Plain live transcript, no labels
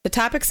The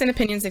topics and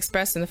opinions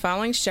expressed in the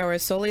following show are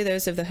solely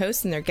those of the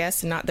host and their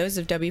guests and not those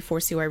of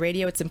W4CY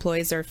Radio, its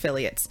employees, or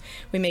affiliates.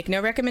 We make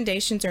no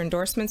recommendations or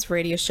endorsements for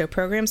radio show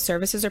programs,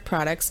 services, or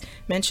products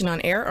mentioned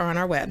on air or on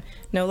our web.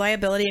 No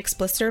liability,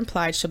 explicit or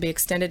implied, shall be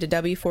extended to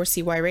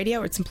W4CY Radio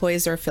or its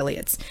employees or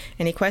affiliates.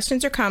 Any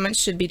questions or comments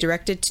should be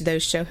directed to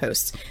those show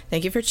hosts.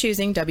 Thank you for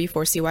choosing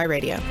W4CY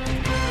Radio.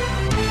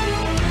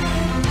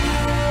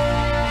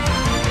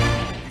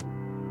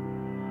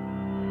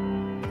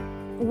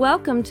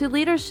 Welcome to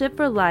Leadership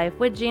for Life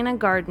with Gina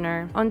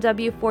Gardner on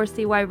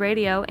W4CY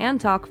Radio and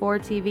Talk4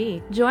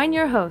 TV. Join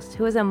your host,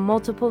 who is a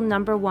multiple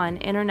 #1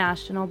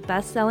 international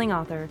best-selling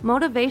author,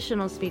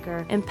 motivational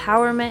speaker,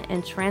 empowerment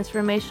and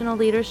transformational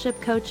leadership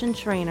coach and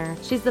trainer.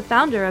 She's the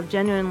founder of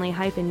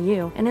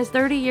Genuinely-You and has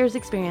 30 years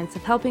experience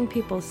of helping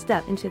people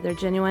step into their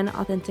genuine,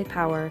 authentic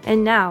power.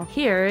 And now,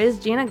 here is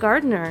Gina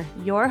Gardner,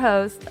 your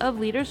host of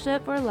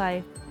Leadership for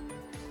Life.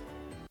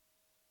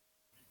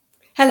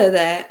 Hello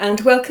there, and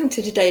welcome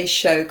to today's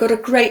show. Got a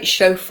great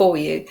show for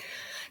you.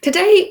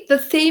 Today, the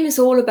theme is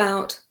all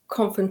about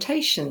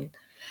confrontation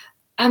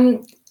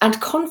and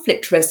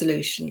conflict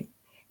resolution.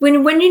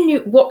 When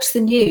you watch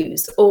the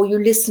news or you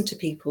listen to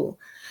people,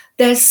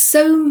 there's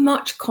so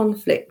much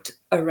conflict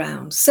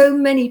around, so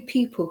many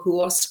people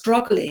who are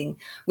struggling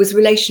with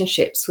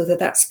relationships, whether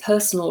that's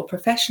personal or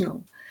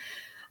professional.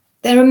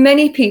 There are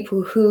many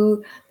people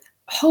who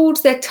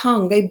hold their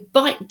tongue, they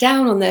bite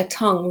down on their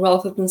tongue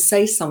rather than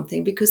say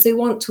something because they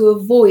want to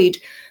avoid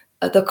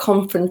the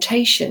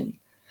confrontation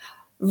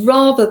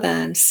rather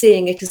than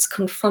seeing it as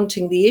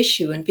confronting the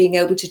issue and being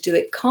able to do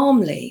it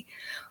calmly.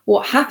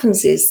 What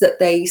happens is that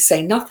they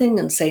say nothing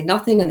and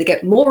they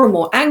get more and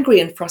more angry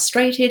and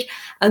frustrated,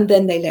 and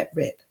then they let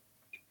rip.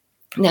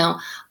 Now,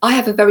 I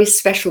have a very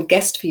special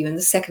guest for you in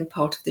the second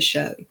part of the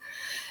show.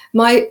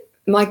 My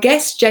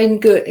guest, Jane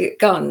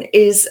Gunn,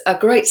 is a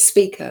great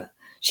speaker.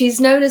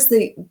 She's known as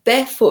the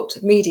Barefoot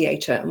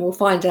Mediator, and we'll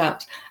find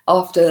out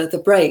after the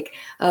break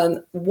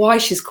why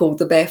she's called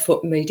the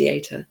Barefoot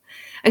Mediator.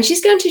 And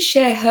she's going to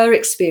share her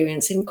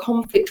experience in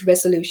conflict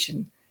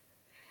resolution.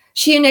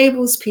 She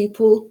enables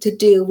people to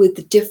deal with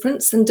the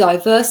difference and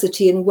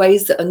diversity in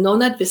ways that are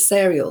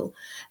non-adversarial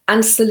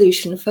and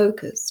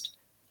solution-focused.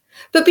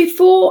 But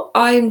before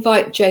I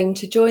invite Jane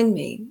to join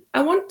me,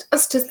 I want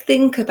us to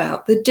think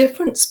about the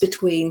difference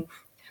between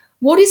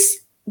what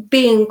is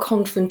being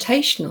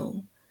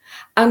confrontational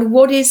and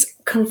what is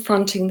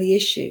confronting the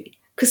issue.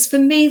 Because for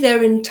me,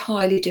 they're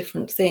entirely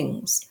different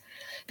things.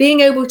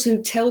 Being able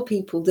to tell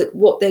people that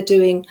what they're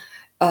doing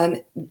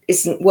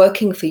isn't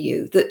working for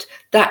you,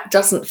 that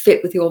doesn't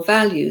fit with your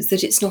values,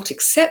 that it's not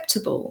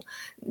acceptable.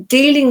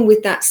 Dealing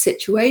with that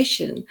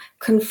situation,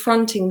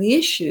 confronting the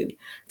issue,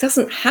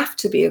 doesn't have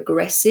to be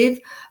aggressive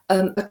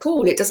at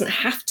all. It doesn't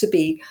have to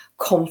be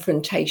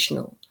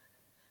confrontational.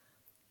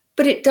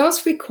 But it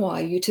does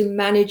require you to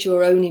manage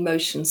your own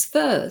emotions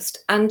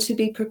first and to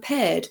be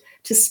prepared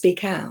to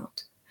speak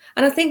out.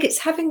 And I think it's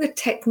having the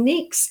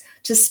techniques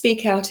to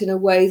speak out in a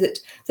way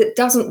that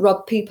doesn't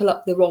rub people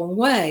up the wrong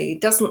way,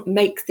 doesn't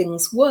make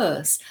things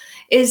worse,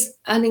 is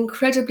an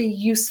incredibly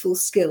useful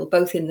skill,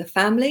 both in the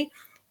family,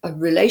 a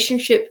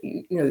relationship,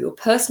 your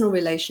personal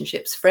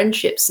relationships,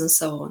 friendships, and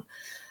so on,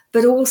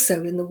 but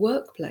also in the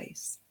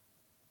workplace.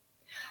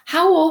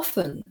 How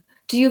often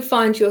do you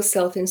find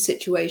yourself in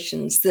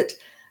situations that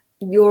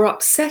you're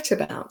upset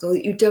about or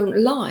that you don't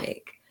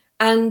like,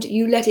 and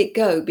you let it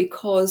go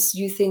because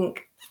you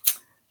think,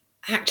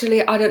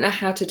 actually, I don't know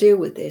how to deal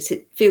with this,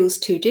 it feels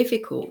too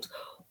difficult,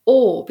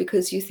 or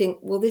because you think,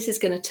 well, this is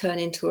going to turn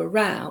into a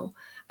row,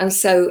 and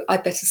so I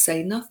better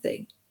say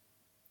nothing.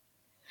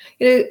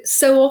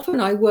 So often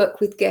I work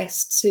with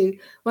guests who,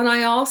 when I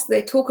ask,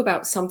 they talk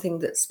about something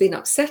that's been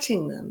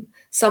upsetting them,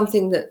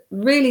 something that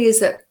really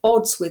is at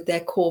odds with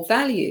their core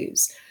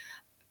values.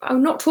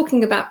 I'm not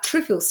talking about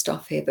trivial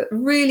stuff here, but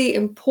really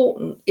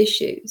important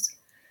issues.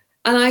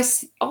 And I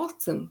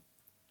ask them,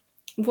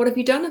 what have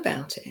you done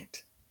about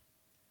it?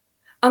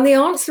 And the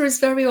answer is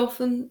very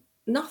often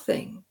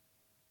nothing.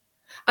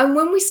 And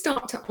when we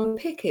start to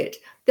unpick it,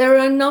 there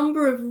are a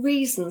number of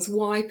reasons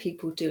why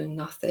people are doing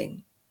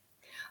nothing.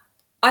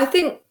 I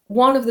think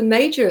one of the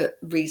major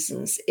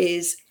reasons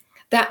is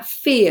that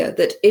fear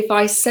that if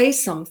I say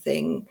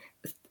something,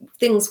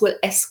 things will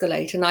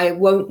escalate and I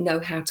won't know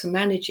how to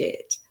manage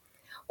it.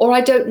 Or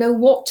I don't know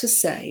what to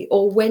say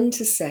or when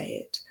to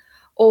say it,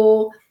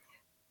 or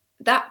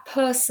that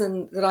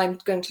person that I'm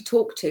going to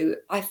talk to,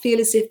 I feel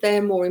as if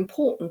they're more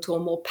important or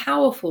more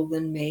powerful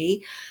than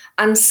me,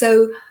 and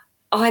so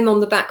I'm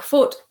on the back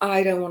foot.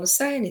 I don't want to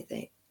say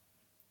anything.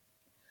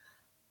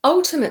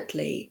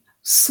 Ultimately,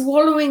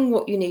 swallowing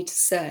what you need to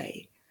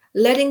say,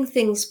 letting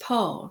things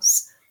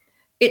pass,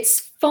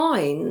 it's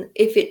fine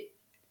if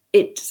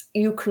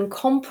you can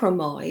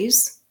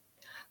compromise.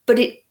 But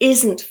it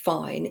isn't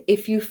fine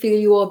if you feel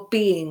you are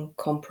being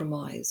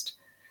compromised.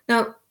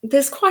 Now,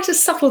 there's quite a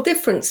subtle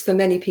difference for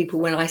many people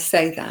when I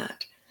say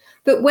that.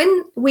 But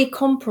when we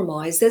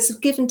compromise, there's a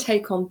give and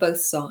take on both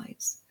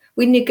sides.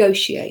 We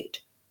negotiate.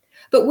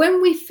 But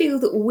when we feel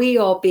that we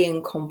are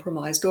being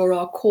compromised or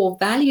our core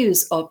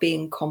values are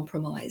being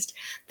compromised,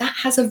 that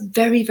has a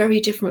very, very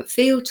different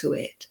feel to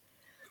it.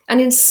 And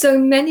in so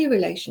many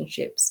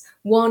relationships,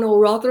 one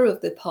or other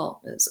of the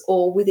partners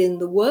or within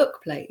the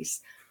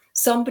workplace,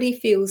 somebody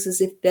feels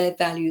as if their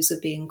values are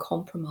being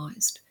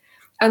compromised.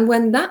 And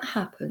when that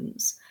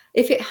happens,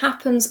 if it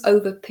happens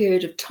over a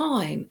period of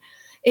time,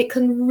 it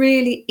can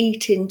really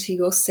eat into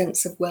your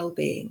sense of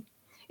well-being.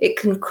 It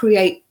can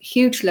create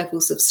huge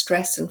levels of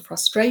stress and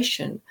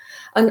frustration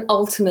and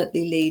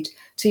ultimately lead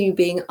to you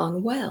being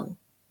unwell.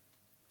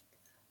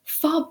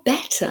 Far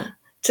better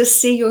to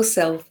see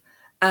yourself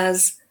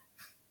as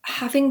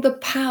having the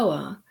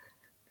power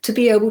to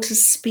be able to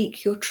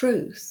speak your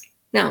truth.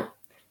 Now,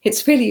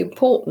 it's really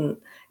important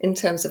in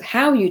terms of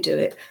how you do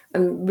it.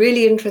 I'm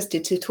really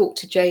interested to talk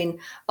to Jane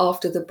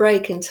after the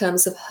break in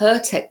terms of her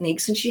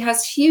techniques, and she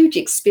has huge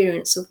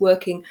experience of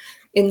working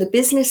in the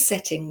business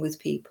setting with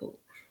people.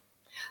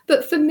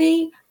 But for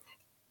me,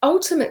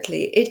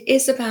 ultimately, it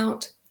is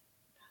about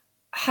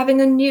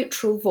having a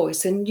neutral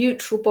voice, a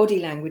neutral body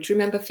language.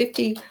 Remember,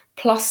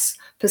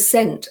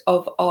 50+%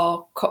 of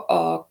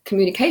our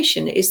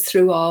communication is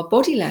through our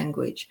body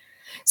language.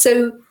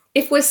 So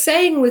if we're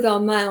saying with our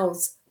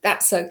mouths,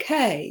 that's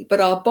okay,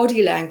 but our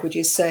body language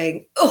is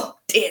saying, oh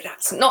dear,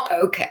 that's not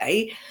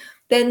okay,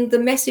 then the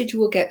message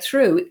will get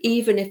through,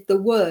 even if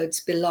the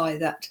words belie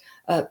that,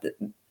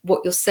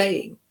 what you're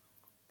saying.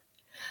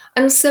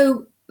 And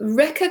so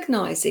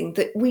recognizing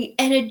that we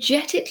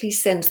energetically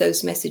send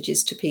those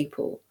messages to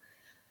people,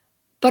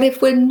 but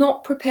if we're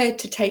not prepared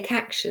to take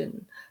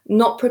action,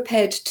 not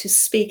prepared to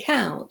speak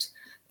out,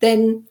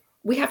 then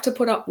we have to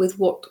put up with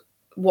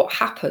what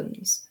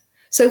happens.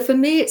 So for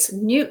me, it's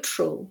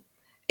neutral.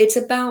 It's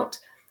about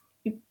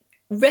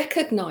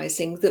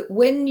recognizing that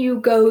when you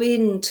go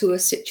into a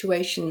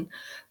situation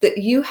that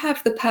you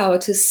have the power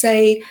to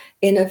say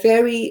in a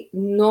very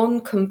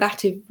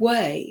non-combative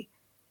way.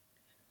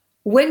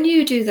 When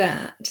you do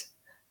that,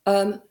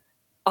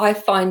 I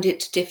find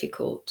it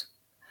difficult.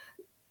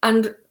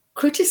 And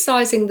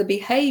criticizing the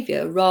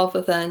behavior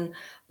rather than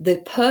the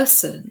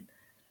person,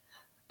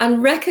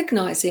 and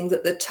recognizing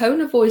that the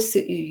tone of voice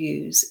that you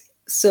use,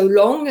 so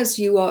long as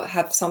you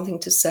have something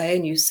to say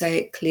and you say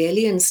it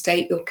clearly and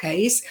state your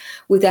case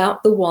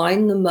without the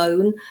whine, the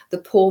moan, the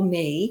poor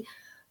me,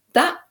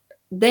 that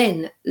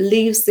then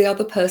leaves the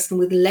other person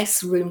with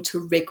less room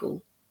to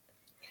wriggle.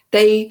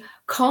 They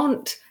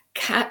can't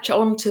catch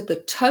on to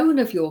the tone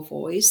of your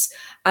voice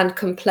and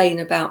complain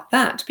about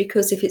that,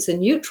 because if it's a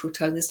neutral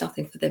tone, there's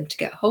nothing for them to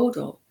get hold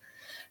of.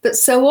 But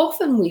so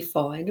often we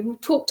find, and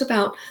we've talked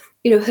about,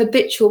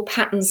 habitual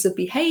patterns of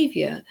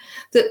behavior,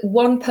 that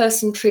one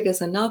person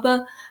triggers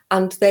another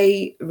and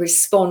they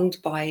respond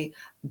by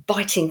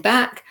biting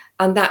back,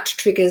 and that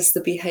triggers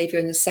the behavior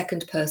in the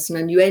second person,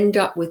 and you end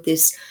up with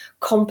this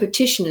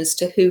competition as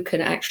to who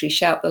can actually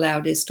shout the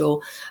loudest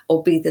or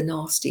be the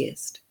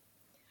nastiest.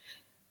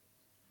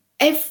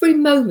 Every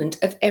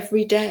moment of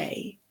every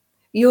day,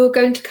 you're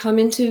going to come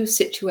into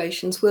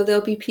situations where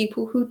there'll be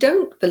people who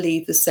don't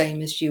believe the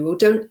same as you, or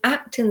don't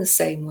act in the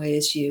same way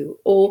as you,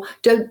 or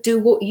don't do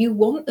what you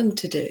want them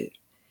to do.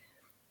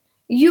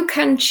 You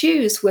can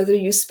choose whether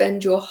you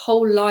spend your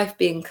whole life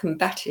being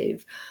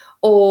combative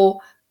or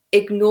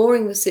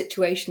ignoring the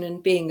situation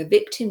and being a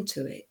victim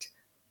to it,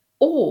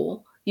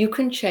 or you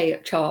can choose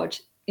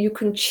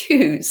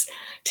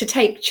to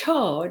take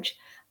charge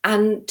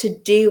and to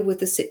deal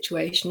with the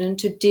situation and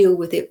to deal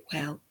with it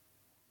well.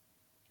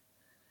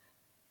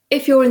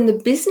 If you're in the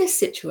business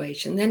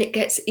situation, then it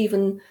gets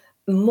even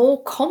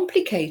more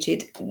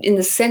complicated in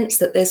the sense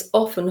that there's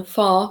often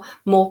far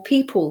more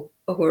people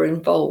who are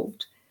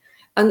involved.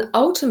 And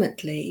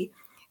ultimately,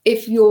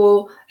 if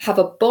you have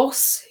a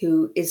boss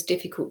who is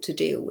difficult to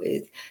deal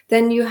with,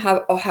 then you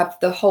have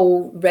the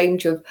whole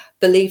range of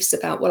beliefs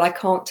about, well, I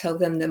can't tell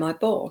them they're my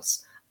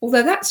boss.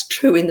 Although that's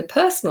true in the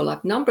personal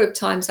life. A number of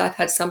times I've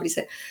had somebody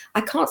say,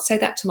 I can't say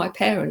that to my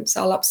parents,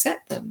 I'll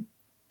upset them.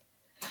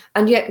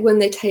 And yet when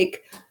they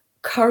take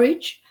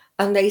courage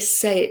and they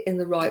say it in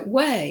the right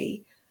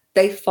way,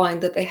 they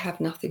find that they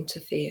have nothing to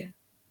fear.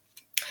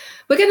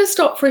 We're going to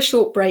stop for a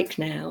short break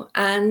now,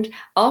 and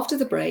after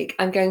the break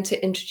I'm going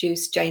to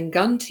introduce Jane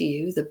Gunn to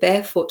you, the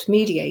Barefoot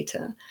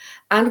Mediator,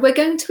 and we're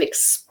going to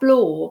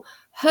explore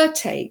her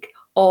take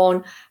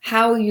on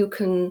how you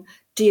can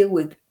deal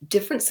with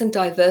difference and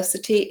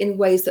diversity in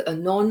ways that are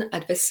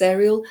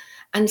non-adversarial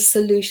and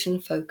solution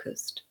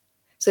focused.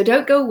 So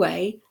don't go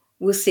away,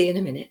 we'll see you in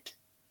a minute.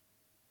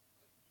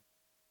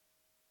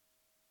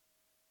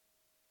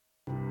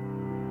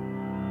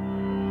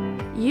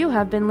 You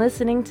have been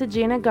listening to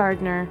Gina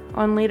Gardner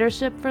on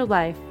Leadership for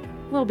Life.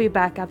 We'll be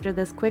back after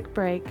this quick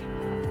break.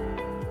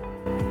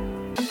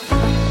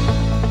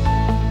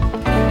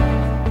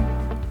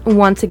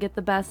 Want to get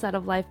the best out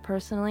of life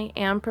personally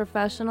and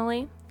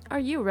professionally? Are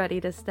you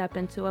ready to step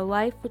into a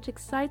life which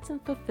excites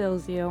and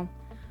fulfills you?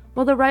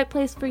 Well, the right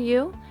place for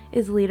you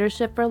is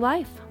Leadership for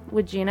Life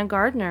with Gina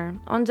Gardner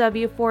on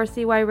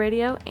W4CY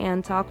Radio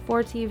and Talk4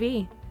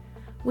 TV.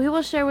 We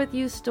will share with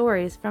you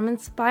stories from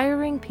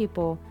inspiring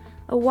people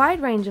a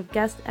wide range of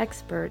guest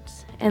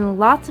experts, and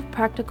lots of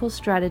practical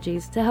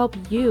strategies to help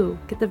you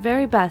get the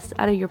very best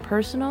out of your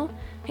personal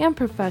and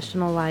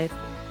professional life.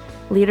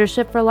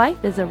 Leadership for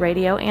Life is a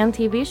radio and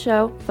TV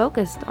show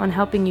focused on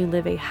helping you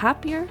live a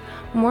happier,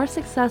 more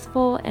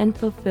successful, and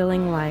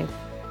fulfilling life.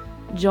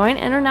 Join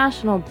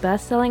international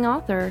best-selling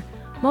author,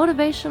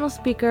 motivational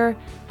speaker,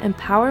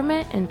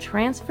 empowerment and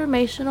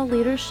transformational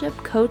leadership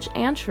coach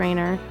and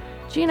trainer,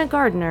 Gina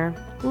Gardner,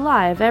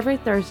 live every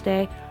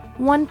Thursday,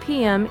 1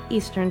 p.m.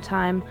 Eastern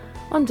Time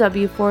on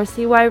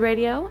W4CY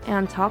Radio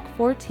and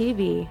Talk4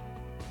 TV.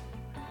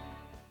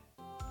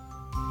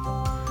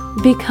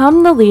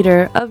 Become the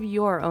leader of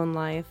your own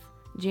life.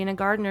 Gina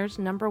Gardner's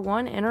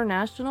 #1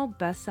 international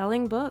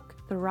best-selling book,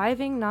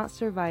 Thriving Not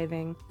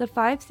Surviving, The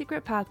 5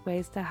 Secret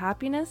Pathways to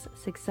Happiness,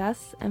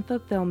 Success, and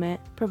Fulfillment,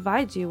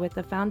 provides you with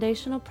the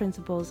foundational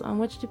principles on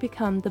which to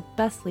become the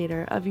best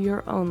leader of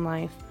your own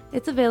life.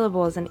 It's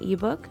available as an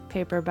ebook,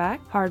 paperback,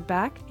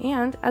 hardback,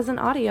 and as an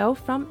audio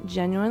from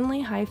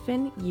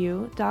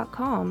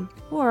genuinely-you.com,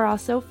 or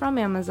also from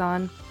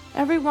Amazon.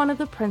 Every one of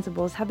the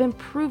principles have been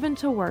proven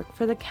to work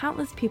for the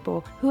countless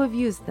people who have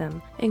used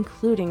them,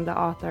 including the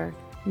author.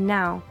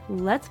 Now,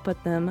 let's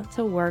put them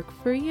to work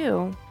for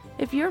you.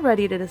 If you're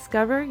ready to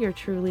discover your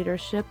true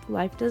leadership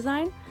life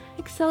design,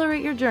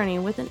 accelerate your journey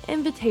with an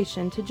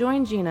invitation to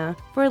join Gina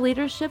for a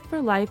Leadership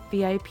for Life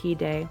VIP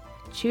Day.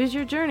 Choose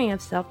your journey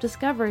of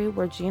self-discovery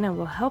where Gina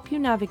will help you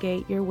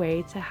navigate your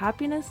way to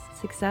happiness,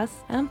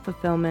 success, and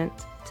fulfillment.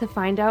 To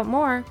find out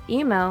more,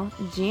 email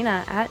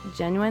Gina at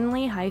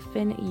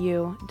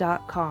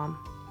genuinely-you.com.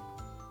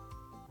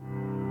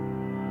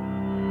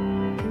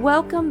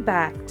 Welcome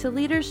back to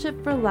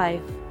Leadership for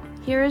Life.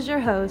 Here is your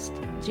host,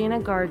 Gina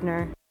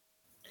Gardner.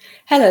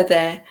 Hello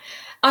there.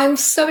 I'm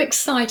so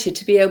excited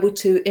to be able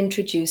to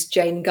introduce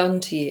Jane Gunn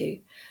to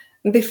you.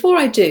 And before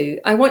I do,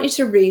 I want you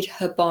to read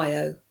her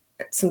bio.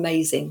 It's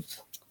amazing.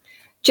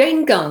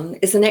 Jane Gunn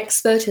is an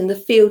expert in the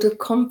field of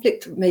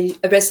conflict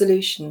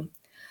resolution,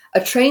 a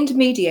trained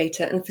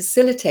mediator and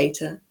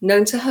facilitator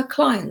known to her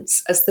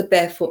clients as the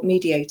Barefoot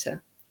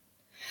Mediator.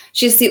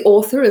 She is the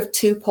author of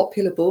 2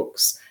 popular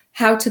books,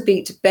 How to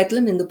Beat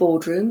Bedlam in the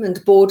Boardroom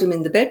and Boredom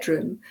in the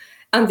Bedroom,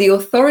 and The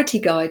Authority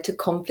Guide to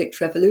Conflict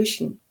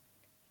Resolution.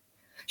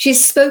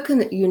 She's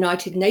spoken at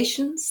United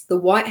Nations, the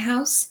White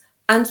House,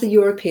 and the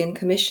European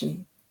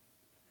Commission.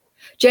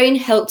 Jane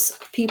helps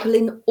people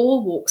in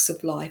all walks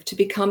of life to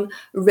become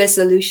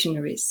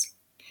resolutionaries,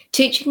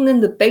 teaching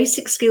them the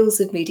basic skills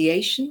of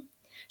mediation.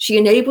 She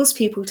enables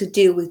people to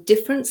deal with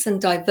difference and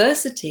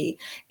diversity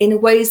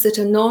in ways that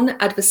are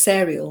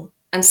non-adversarial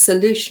and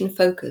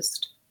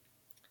solution-focused.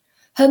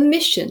 Her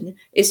mission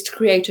is to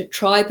create a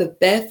tribe of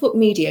barefoot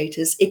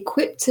mediators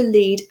equipped to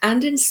lead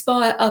and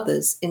inspire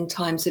others in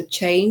times of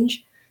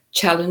change,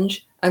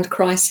 challenge, and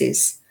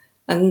crisis.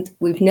 And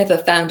we've never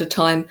found a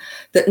time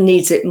that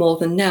needs it more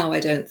than now, I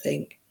don't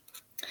think.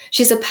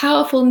 She's a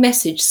powerful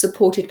message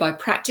supported by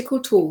practical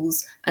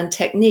tools and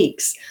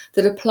techniques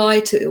that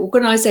apply to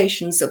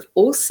organizations of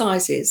all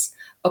sizes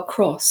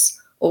across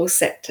all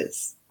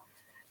sectors.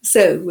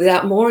 So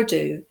without more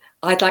ado,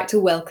 I'd like to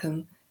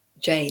welcome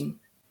Jane.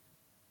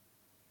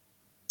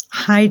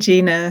 Hi,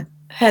 Gina.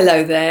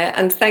 Hello there,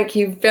 and thank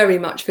you very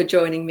much for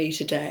joining me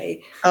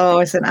today. Oh,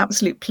 it's an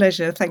absolute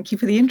pleasure. Thank you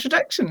for the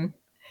introduction.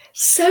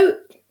 So,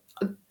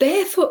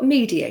 Barefoot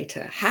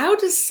Mediator, how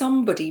does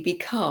somebody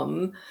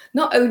become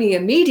not only a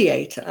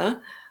mediator,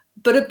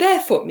 but a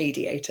barefoot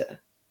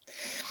mediator?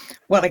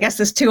 Well, I guess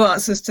there's 2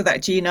 answers to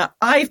that, Gina.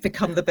 I've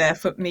become the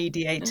Barefoot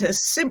Mediator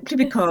simply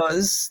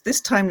because this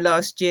time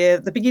last year,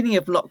 the beginning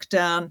of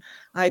lockdown,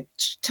 I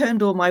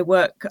turned all my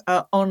work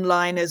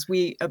online, as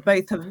we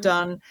both have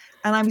done,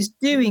 and I was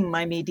doing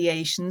my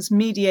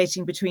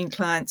mediating between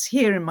clients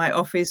here in my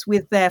office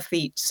with their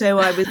feet. So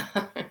I was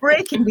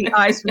breaking the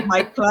ice with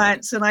my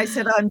clients, and I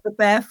said, I'm the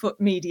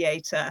Barefoot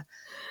Mediator.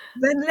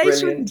 Then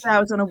later in the day,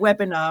 I was on a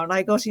webinar and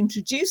I got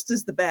introduced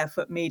as the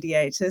Barefoot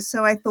Mediator.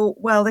 So I thought,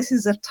 well, this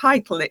is a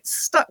title. It's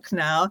stuck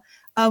now.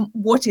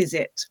 What is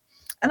it?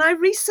 And I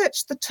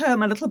researched the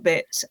term a little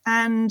bit,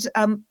 and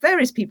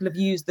various people have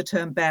used the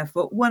term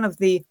barefoot. One of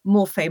the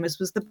more famous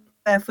was the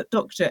Barefoot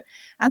Doctor.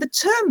 And the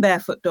term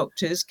Barefoot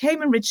Doctors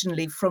came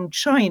originally from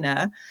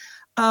China,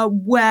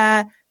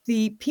 where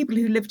the people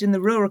who lived in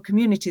the rural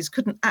communities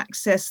couldn't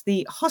access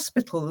the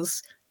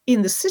hospitals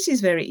in the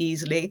cities very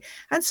easily.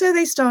 And so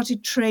they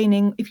started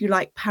training, if you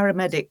like,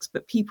 paramedics,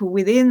 but people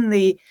within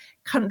the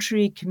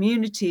country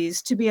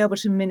communities to be able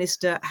to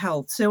minister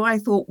health. So I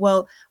thought,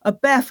 well, a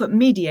barefoot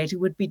mediator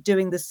would be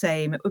doing the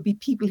same. It would be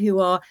people who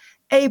are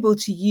able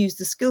to use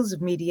the skills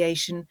of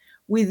mediation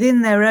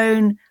within their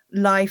own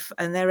life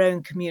and their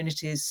own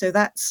communities. So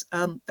that's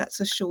a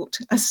short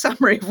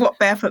summary of what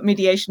barefoot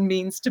mediation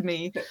means to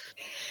me.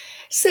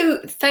 So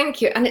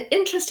thank you. And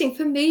interesting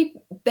for me,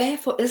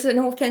 barefoot, there's an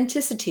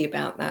authenticity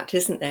about that,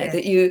 isn't there?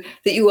 Yeah.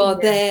 That you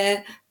are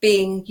there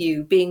being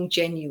you, being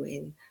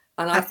genuine.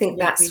 And I think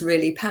that's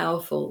really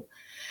powerful.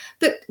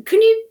 But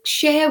can you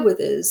share with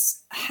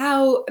us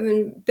how,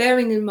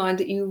 bearing in mind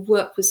that you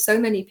work with so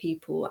many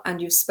people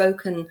and you've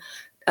spoken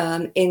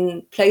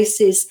in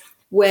places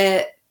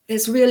where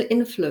there's real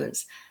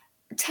influence.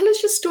 Tell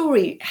us your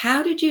story.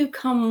 How did you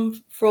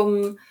come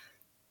from,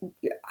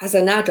 as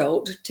an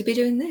adult, to be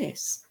doing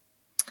this?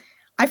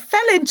 I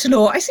fell into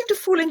law. I seem to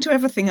fall into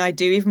everything I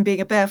do, even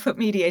being a barefoot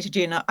mediator,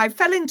 Gina. I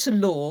fell into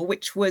law,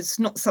 which was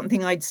not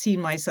something I'd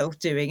seen myself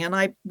doing. And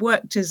I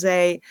worked as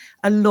a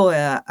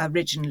lawyer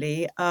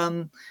originally,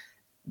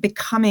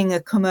 becoming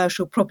a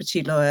commercial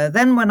property lawyer.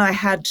 Then when I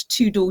had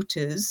 2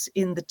 daughters,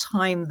 in the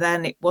time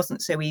then, it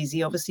wasn't so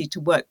easy, obviously, to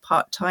work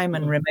part-time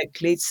and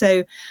remotely.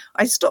 So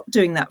I stopped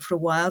doing that for a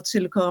while to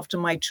look after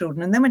my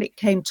children. And then when it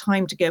came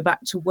time to go back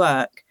to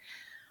work,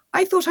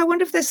 I thought, I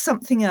wonder if there's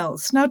something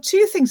else. Now,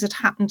 2 things had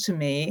happened to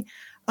me.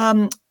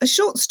 A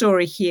short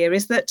story here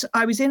is that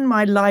I was in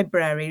my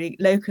library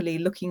locally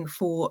looking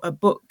for a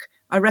book,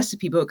 a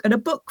recipe book, and a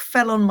book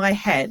fell on my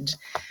head.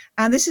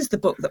 And this is the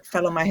book that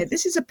fell on my head.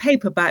 This is a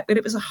paperback, but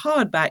it was a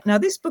hardback. Now,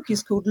 this book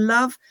is called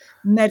Love,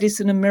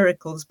 Medicine and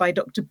Miracles by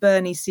Dr.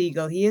 Bernie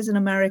Siegel. He is an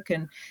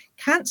American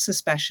cancer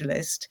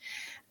specialist.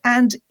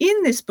 And in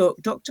this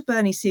book, Dr.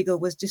 Bernie Siegel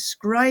was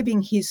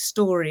describing his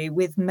story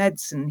with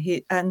medicine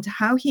and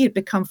how he had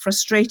become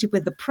frustrated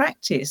with the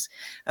practice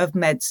of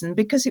medicine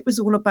because it was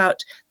all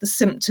about the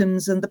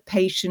symptoms and the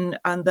patient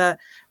and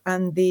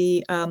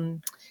the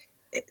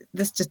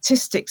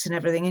statistics and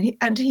everything.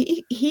 And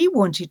he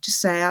wanted to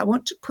say, I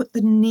want to put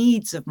the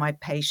needs of my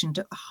patient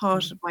at the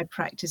heart of my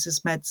practice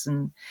as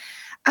medicine.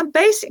 And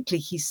basically,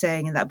 he's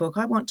saying in that book,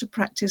 I want to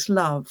practice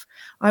love.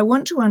 I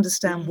want to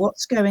understand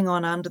what's going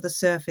on under the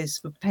surface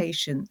for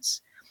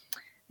patients.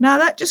 Now,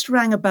 that just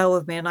rang a bell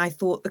with me. And I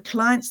thought the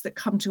clients that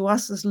come to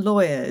us as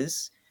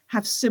lawyers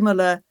have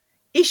similar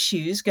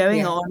issues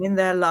going on in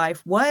their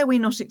life. Why are we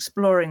not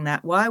exploring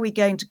that? Why are we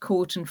going to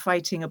court and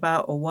fighting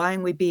about, or why are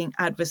we being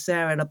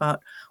adversarial about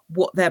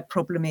what their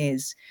problem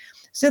is?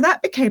 So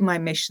that became my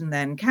mission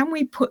then. Can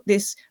we put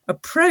this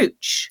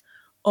approach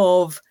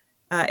of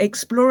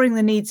exploring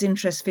the needs,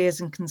 interests,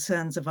 fears, and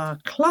concerns of our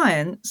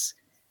clients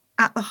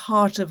at the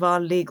heart of our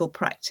legal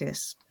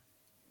practice?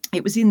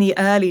 It was in the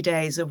early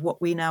days of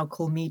what we now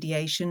call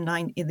mediation,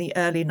 in the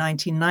early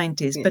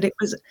 1990s, but it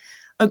was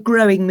a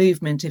growing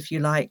movement, if you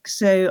like.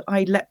 So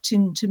I leapt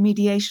into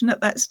mediation at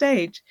that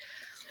stage.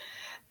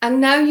 And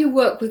now you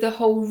work with a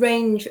whole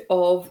range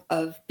of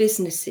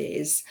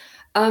businesses.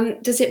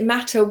 Does it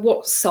matter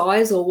what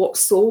size or what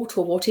sort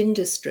or what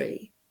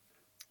industry?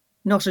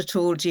 Not at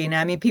all, Gina.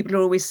 I mean, people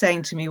are always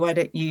saying to me, why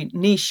don't you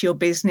niche your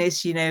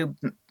business,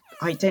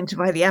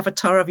 identify the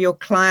avatar of your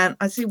client?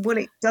 I say, well,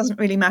 it doesn't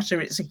really matter.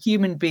 It's a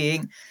human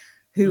being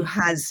who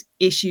has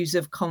issues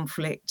of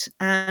conflict.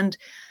 And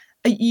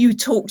you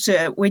talked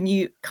when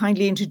you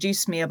kindly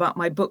introduced me about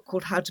my book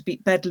called How to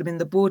Beat Bedlam in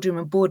the Boardroom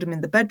and Boredom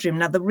in the Bedroom.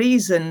 Now, the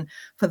reason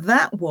for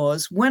that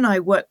was when I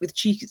work with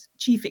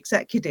chief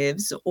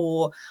executives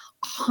or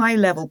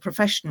high-level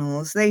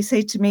professionals, they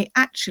say to me,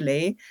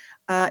 actually,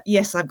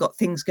 yes, I've got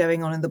things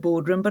going on in the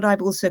boardroom, but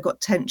I've also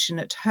got tension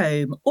at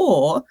home.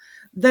 Or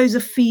those are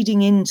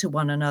feeding into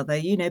one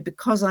another.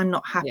 Because I'm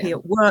not happy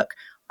at work,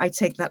 I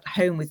take that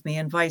home with me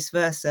and vice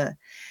versa.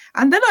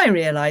 And then I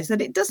realized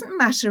that it doesn't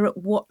matter at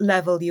what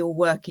level you're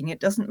working. It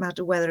doesn't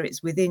matter whether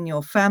it's within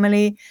your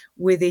family,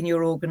 within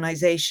your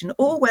organization,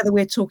 or whether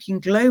we're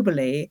talking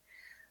globally.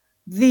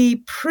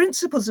 The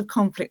principles of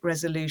conflict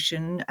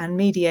resolution and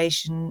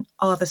mediation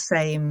are the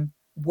same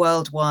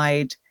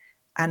worldwide,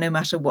 and no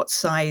matter what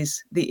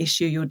size the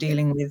issue you're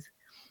dealing with.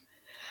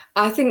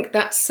 I think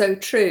that's so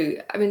true.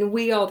 I mean,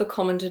 we are the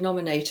common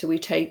denominator. We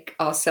take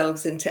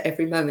ourselves into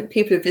every moment.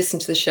 People who've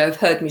listened to the show have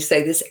heard me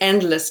say this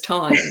endless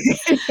times.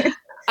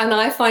 And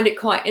I find it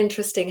quite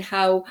interesting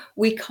how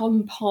we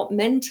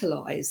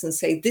compartmentalize and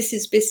say this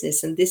is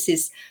business and this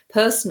is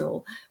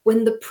personal,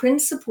 when the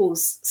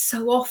principles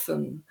so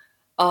often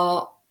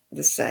are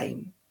the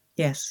same.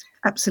 Yes,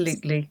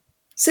 absolutely.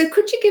 So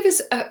could you give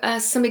us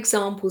some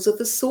examples of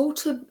the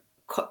sort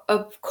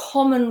of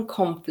common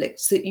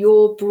conflicts that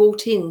you're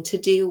brought in to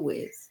deal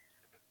with?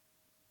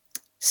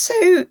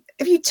 So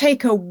if you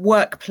take a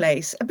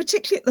workplace, and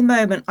particularly at the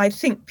moment, I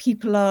think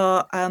people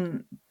are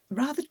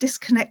rather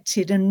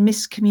disconnected and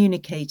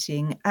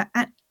miscommunicating.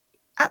 At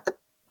the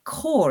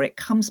core, it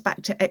comes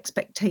back to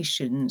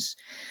expectations.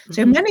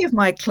 So many of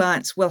my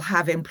clients will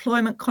have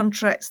employment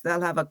contracts.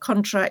 They'll have a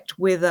contract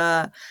with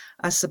a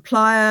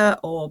supplier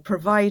or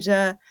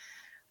provider.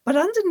 But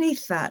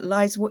underneath that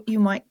lies what you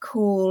might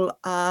call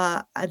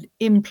an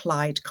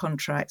implied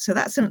contract. So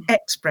that's an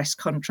express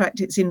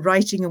contract. It's in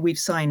writing and we've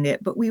signed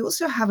it. But we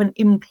also have an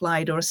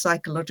implied or a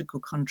psychological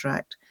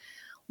contract.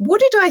 What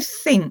did I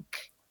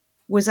think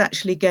was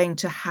actually going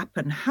to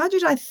happen? How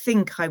did I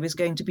think I was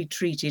going to be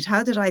treated?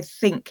 How did I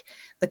think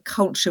the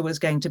culture was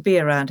going to be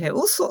around here?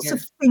 All sorts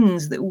of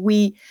things that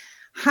we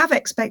have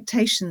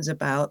expectations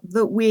about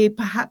that we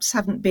perhaps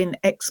haven't been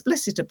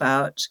explicit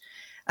about.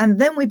 And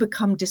then we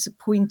become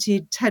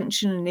disappointed,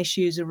 tension and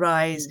issues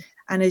arise.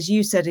 And as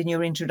you said in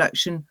your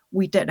introduction,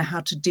 we don't know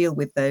how to deal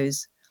with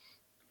those.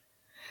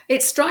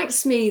 It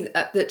strikes me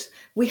that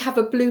we have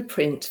a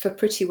blueprint for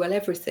pretty well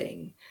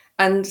everything.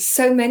 And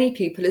so many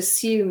people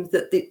assume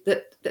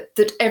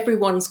that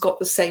everyone's got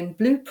the same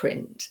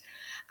blueprint.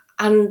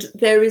 And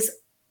there is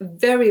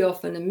very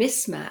often a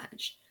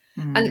mismatch.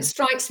 And it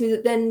strikes me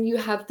that then you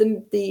have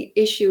the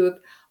issue of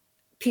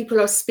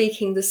people are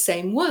speaking the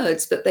same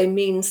words, but they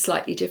mean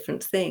slightly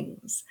different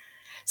things.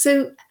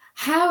 So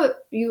how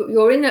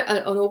you're in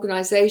an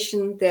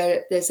organization,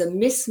 there's a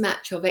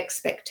mismatch of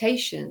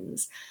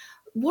expectations.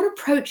 What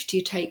approach do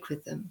you take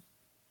with them?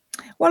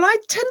 Well, I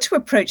tend to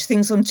approach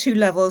things on two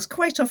levels.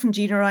 Quite often,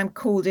 Gina, I'm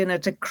called in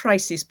at a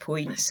crisis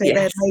point. So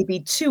there may be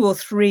 2 or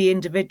 3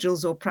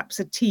 individuals or perhaps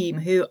a team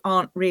who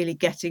aren't really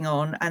getting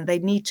on, and they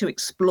need to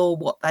explore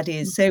what that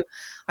is. So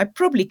I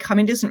probably come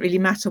in, doesn't really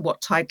matter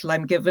what title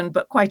I'm given,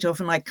 but quite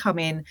often I come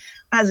in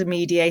as a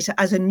mediator,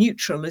 as a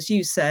neutral, as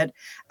you said,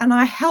 and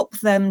I help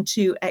them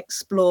to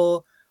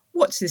explore,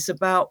 what's this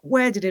about?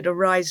 Where did it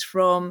arise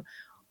from?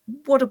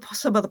 What are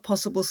some of the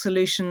possible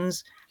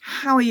solutions?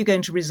 How are you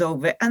going to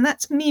resolve it? And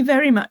that's me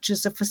very much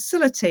as a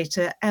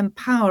facilitator,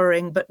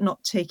 empowering, but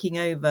not taking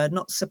over,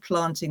 not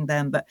supplanting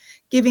them, but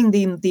giving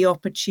them the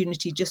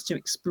opportunity just to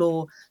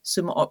explore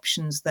some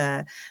options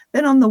there.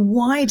 Then on the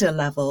wider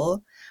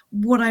level,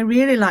 what I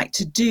really like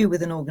to do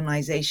with an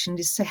organization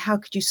is say, how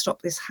could you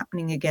stop this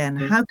happening again?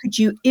 How could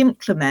you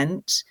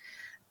implement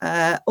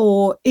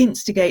or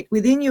instigate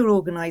within your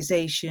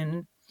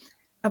organization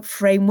a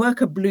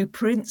framework, a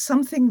blueprint,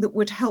 something that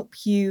would help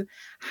you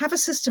have a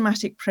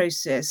systematic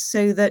process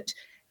so that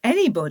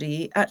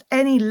anybody at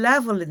any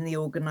level in the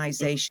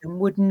organization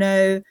would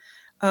know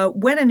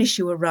when an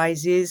issue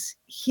arises,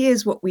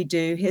 here's what we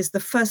do, here's the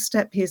first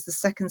step, here's the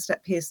second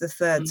step, here's the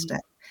third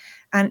step.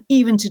 And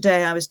even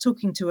today, I was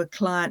talking to a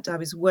client I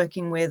was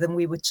working with, and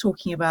we were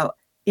talking about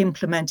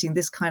implementing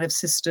this kind of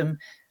system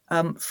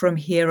from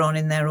here on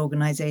in their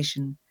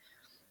organization.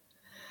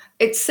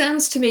 It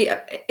sounds to me,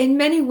 in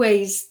many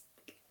ways,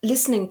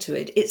 listening to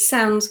it, it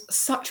sounds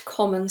such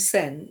common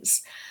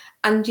sense.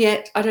 And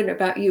yet, I don't know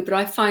about you, but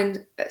I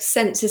find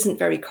sense isn't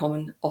very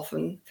common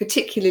often,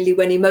 particularly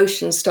when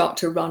emotions start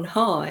to run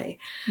high.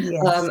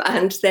 Yes.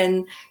 And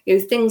then,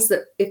 things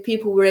that if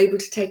people were able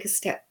to take a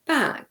step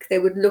back, they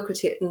would look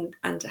at it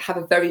and have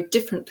a very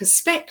different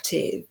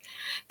perspective.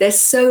 They're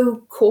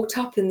so caught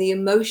up in the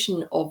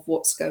emotion of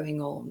what's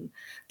going on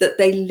that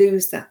they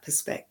lose that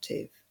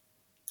perspective.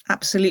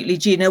 Absolutely,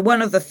 Gina.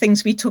 One of the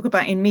things we talk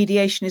about in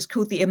mediation is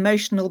called the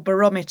emotional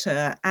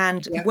barometer.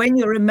 And when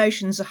your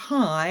emotions are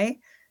high,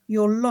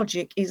 your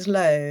logic is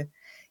low.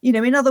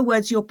 In other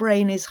words, your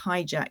brain is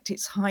hijacked.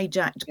 It's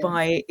hijacked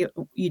by,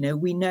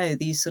 we know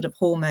these sort of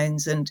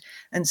hormones and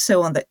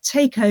so on that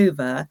take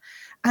over.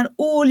 And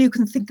all you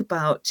can think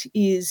about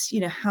is,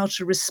 how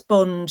to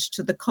respond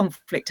to the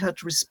conflict, how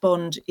to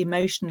respond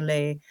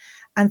emotionally.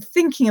 And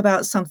thinking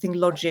about something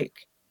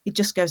logic, it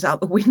just goes out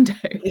the window.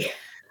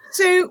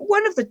 So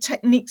one of the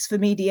techniques for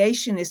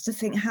mediation is to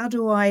think, how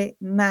do I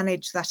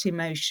manage that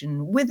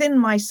emotion within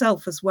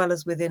myself as well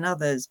as within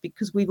others?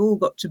 Because we've all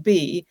got to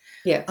be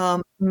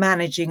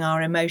managing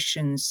our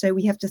emotions. So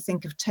we have to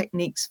think of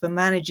techniques for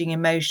managing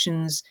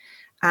emotions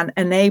and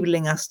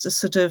enabling us to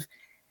sort of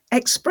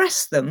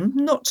express them,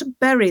 not to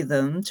bury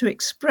them, to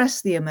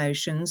express the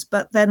emotions,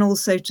 but then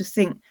also to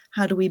think,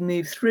 how do we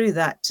move through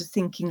that to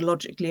thinking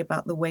logically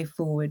about the way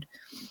forward?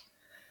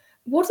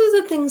 What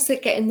are the things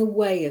that get in the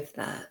way of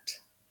that?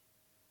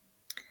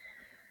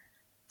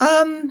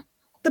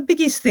 The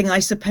biggest thing, I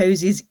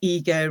suppose, is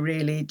ego,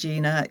 really,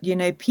 Gina.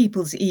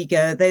 People's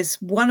ego. There's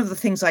one of the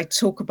things I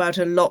talk about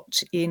a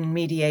lot in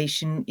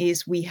mediation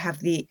is we have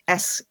the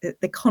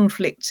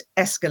conflict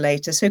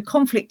escalator. So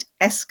conflict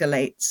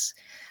escalates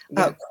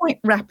quite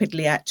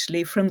rapidly,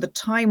 actually, from the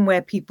time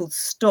where people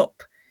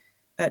stop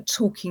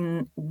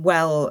talking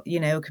well,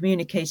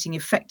 communicating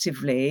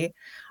effectively,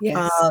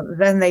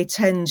 then they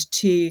tend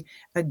to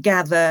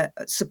gather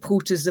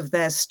supporters of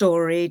their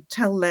story,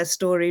 tell their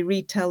story,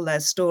 retell their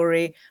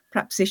story,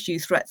 perhaps issue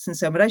threats and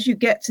so on. But as you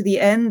get to the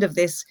end of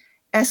this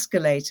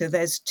escalator,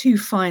 there's 2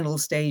 final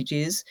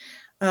stages.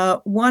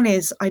 One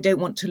is, I don't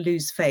want to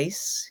lose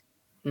face.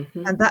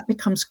 And that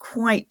becomes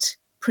quite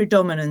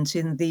predominant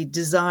in the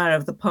desire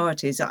of the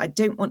parties. I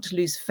don't want to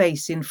lose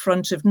face in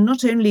front of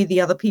not only the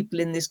other people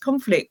in this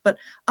conflict, but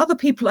other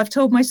people I've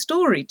told my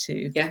story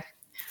to.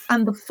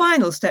 And the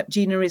final step,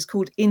 Gina, is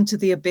called into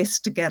the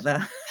abyss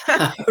together.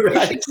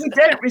 If we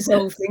don't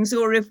resolve things,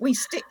 or if we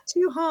stick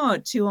too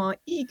hard to our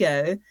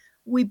ego,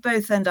 we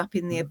both end up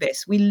in the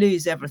abyss. We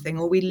lose everything,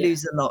 or we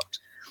lose a lot.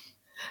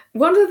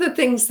 One of the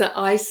things that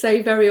I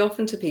say very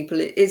often to people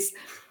is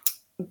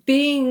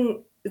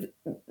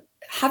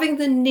having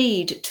the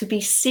need to be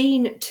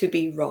seen to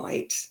be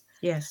right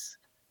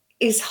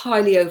is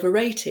highly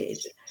overrated.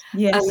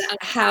 And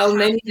how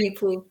many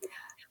people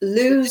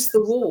lose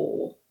the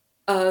war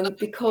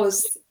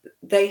because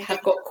they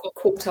have got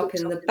caught up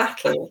in the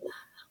battle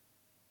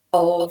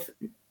of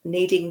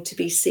needing to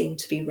be seen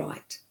to be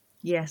right.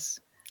 Yes,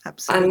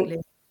 absolutely.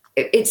 And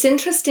it's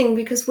interesting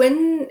because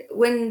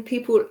when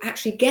people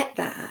actually get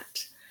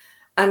that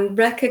and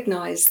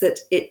recognize that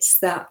it's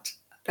that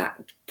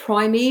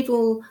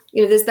primeval,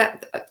 there's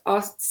that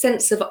our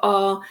sense of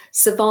our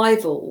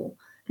survival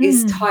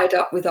is tied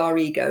up with our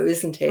ego,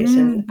 isn't it?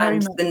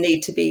 And the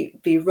need to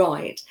be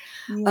right.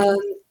 Yeah.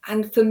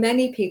 And for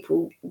many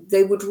people,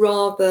 they would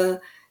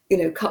rather,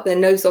 cut their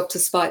nose off to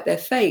spite their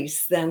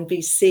face than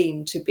be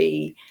seen to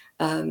be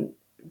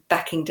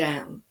backing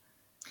down.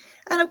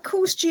 And of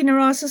course, Gina,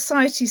 our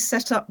society is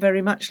set up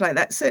very much like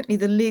that. Certainly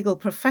the legal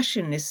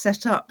profession is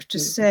set up to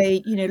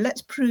say,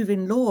 let's prove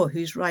in law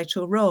who's right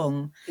or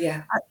wrong.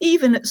 Yeah.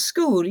 Even at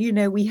school,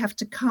 we have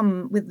to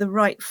come with the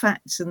right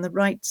facts and the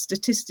right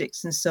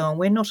statistics and so on.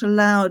 We're not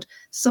allowed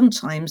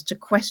sometimes to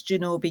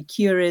question or be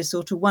curious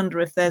or to wonder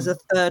if there's a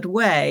third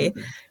way.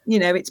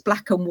 It's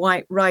black and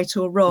white, right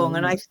or wrong.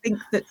 And I think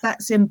that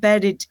that's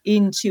embedded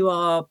into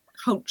our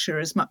culture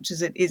as much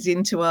as it is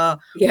into our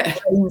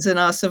brains and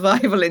our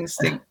survival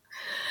instinct.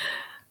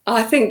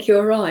 I think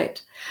you're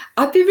right.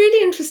 I'd be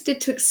really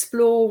interested to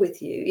explore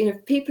with you,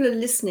 if people are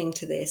listening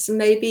to this, and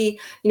maybe,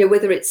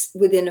 whether it's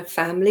within a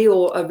family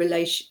or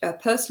a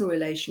personal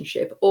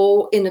relationship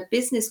or in a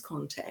business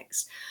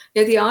context,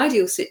 the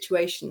ideal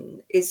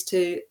situation is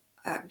to,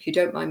 if you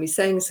don't mind me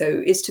saying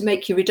so, is to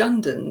make you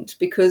redundant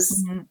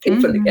because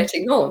people are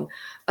getting on.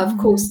 Of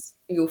course,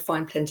 you'll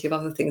find plenty of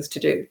other things to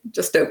do.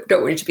 Just don't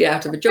want you to be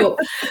out of a job.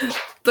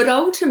 But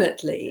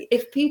ultimately,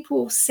 if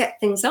people set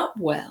things up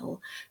well,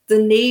 the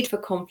need for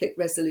conflict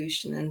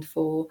resolution and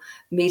for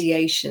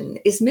mediation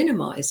is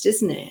minimized,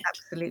 isn't it?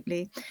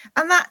 Absolutely.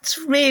 And that's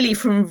really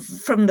from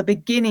the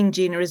beginning,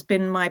 Gina, has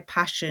been my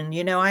passion.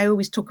 I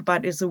always talk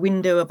about it as a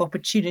window of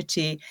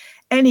opportunity.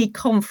 Any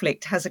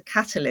conflict has a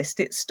catalyst.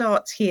 It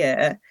starts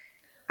here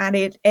and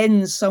it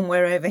ends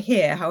somewhere over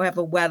here,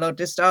 however well or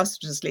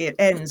disastrously it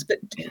ends. But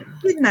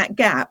in that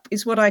gap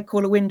is what I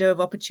call a window of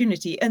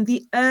opportunity. And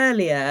the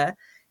earlier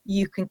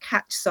you can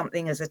catch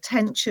something as a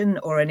tension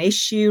or an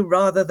issue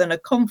rather than a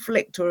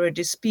conflict or a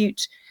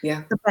dispute,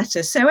 the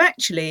better. So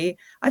actually,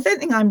 I don't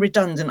think I'm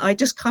redundant. I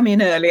just come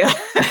in earlier,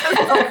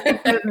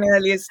 at an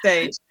earlier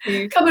stage.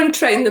 Come and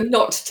train them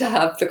not to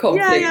have the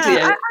conflict.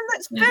 Yeah. And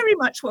that's very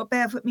much what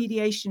Barefoot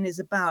Mediation is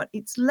about.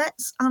 It's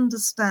let's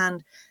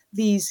understand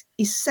these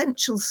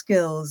essential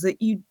skills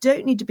that you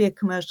don't need to be a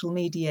commercial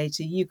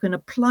mediator. You can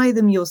apply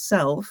them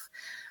yourself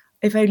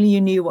if only you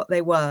knew what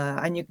they were,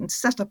 and you can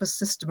set up a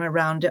system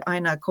around it. I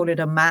now call it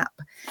a map,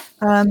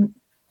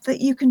 that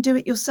you can do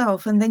it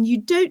yourself, and then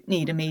you don't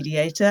need a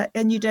mediator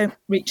and you don't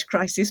reach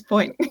crisis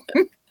point.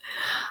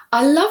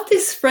 I love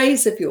this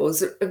phrase of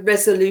yours,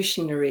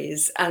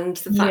 resolutionaries, and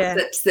the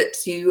fact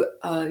that you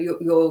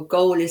your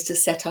goal is to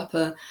set up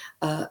a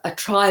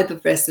tribe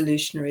of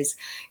resolutionaries.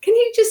 Can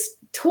you just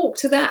talk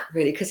to that,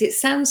 really? Because it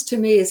sounds to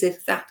me as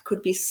if that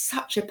could be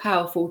such a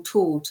powerful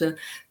tool to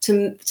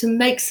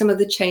make some of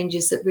the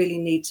changes that really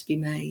need to be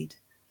made.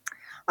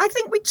 I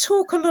think we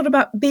talk a lot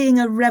about being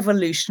a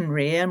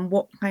revolutionary and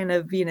what kind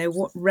of,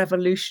 what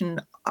revolution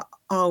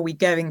are we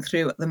going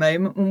through at the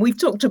moment. And we've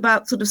talked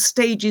about sort of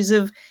stages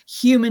of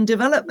human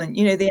development,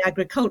 the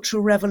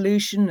agricultural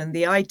revolution and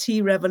the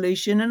IT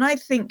revolution. And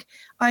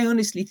I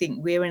honestly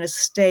think we're in a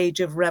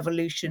stage of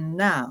revolution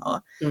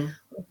now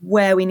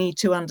where we need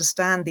to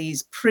understand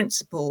these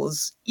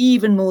principles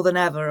even more than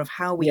ever of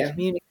how we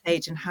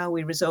communicate and how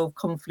we resolve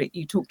conflict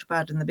you talked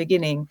about in the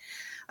beginning.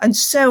 And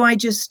so I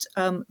just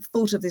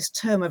thought of this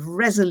term of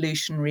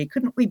resolutionary.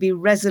 Couldn't we be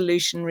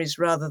resolutionaries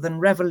rather than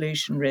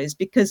revolutionaries?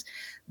 Because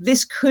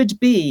this could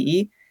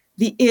be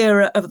the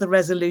era of the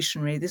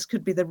resolutionary. This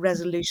could be the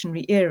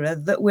resolutionary era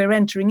that we're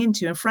entering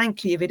into. And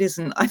frankly, if it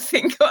isn't, I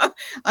think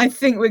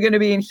we're going to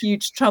be in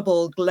huge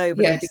trouble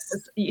globally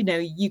because,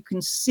 you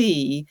can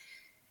see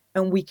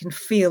and we can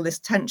feel this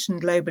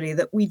tension globally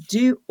that we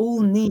do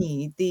all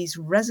need these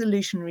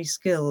resolutionary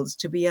skills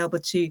to be able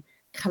to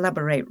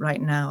collaborate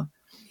right now.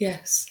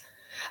 Yes.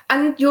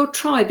 And your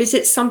tribe, is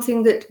it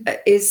something that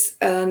is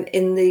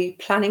in the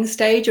planning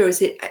stage, or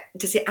is it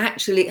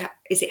happening?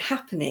 It's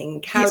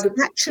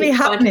actually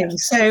happening.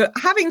 So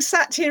having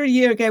sat here a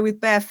year ago with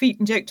bare feet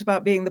and joked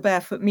about being the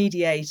barefoot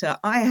mediator,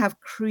 I have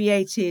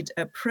created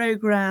a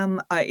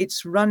program.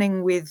 It's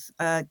running with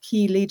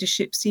key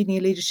senior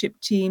leadership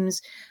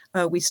teams.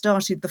 We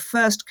started the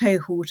first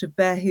cohort of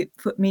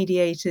barefoot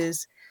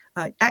mediators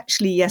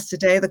actually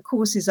yesterday. The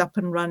course is up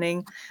and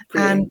running.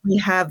 Brilliant. And we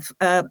have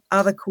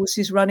other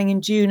courses running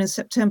in June and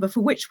September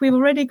for which we've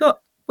already got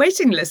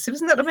waiting lists.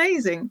 Isn't that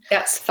amazing?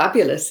 That's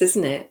fabulous,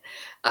 isn't it?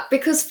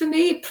 Because for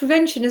me,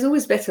 prevention is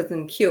always better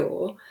than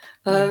cure.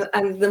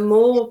 And the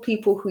more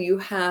people who you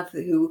have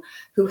who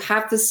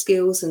have the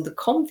skills and the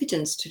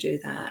confidence to do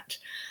that,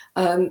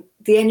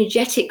 the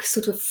energetic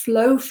sort of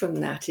flow from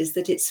that is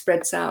that it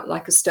spreads out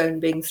like a stone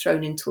being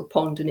thrown into a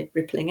pond and it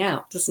rippling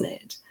out, doesn't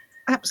it?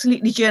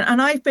 Absolutely, Jen. And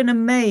I've been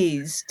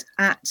amazed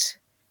at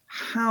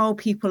how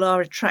people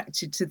are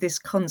attracted to this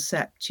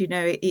concept.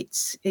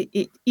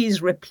 It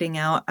is rippling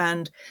out,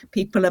 and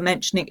people are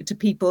mentioning it to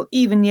people.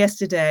 Even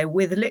yesterday,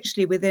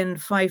 within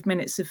 5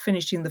 minutes of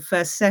finishing the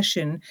first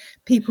session,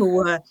 people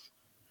were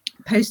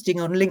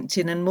posting on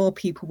LinkedIn, and more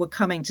people were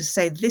coming to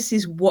say, this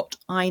is what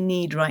I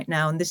need right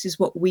now, and this is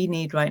what we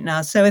need right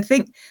now. So I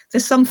think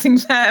there's something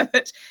there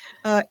that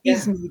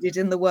is needed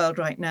in the world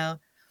right now.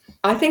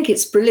 I think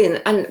it's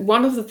brilliant. And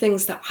one of the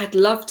things that I'd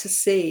love to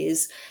see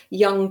is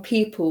young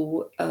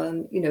people,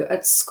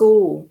 at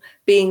school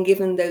being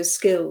given those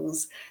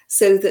skills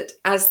so that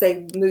as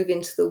they move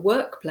into the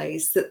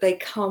workplace, that they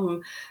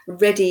come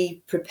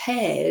ready,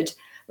 prepared,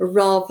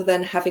 rather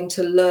than having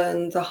to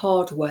learn the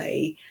hard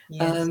way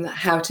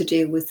how to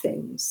deal with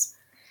things.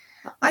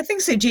 I think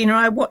so, Gina.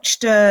 I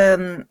watched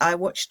a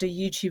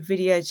YouTube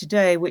video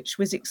today which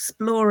was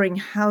exploring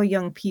how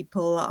young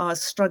people are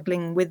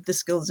struggling with the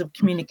skills of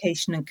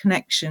communication and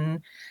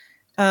connection,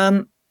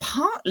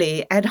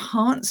 partly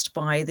enhanced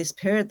by this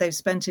period they've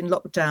spent in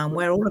lockdown,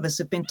 where all of us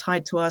have been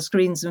tied to our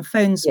screens and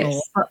phones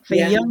more. But for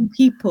young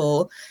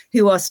people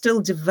who are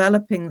still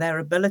developing their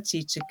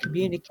ability to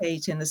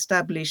communicate and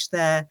establish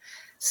their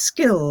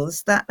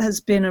skills, that has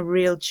been a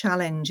real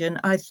challenge. And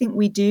I think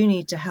we do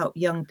need to help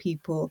young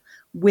people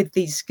with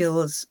these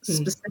skills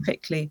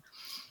specifically.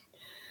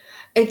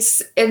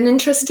 It's an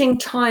interesting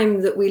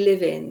time that we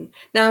live in.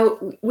 Now,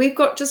 we've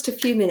got just a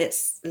few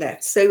minutes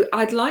left. So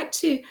I'd like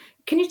to,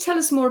 can you tell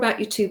us more about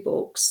your 2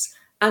 books,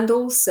 and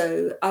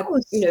also,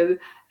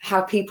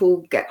 how people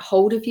get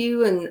hold of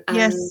you and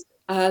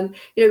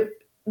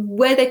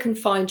where they can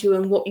find you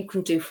and what you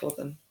can do for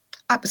them?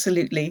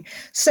 Absolutely.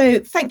 So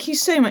thank you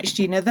so much,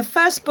 Gina. The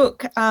first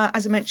book,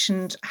 as I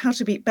mentioned, How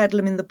to Beat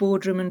Bedlam in the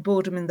Boardroom and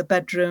Boredom in the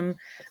Bedroom,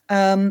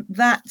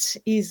 that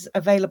is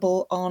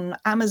available on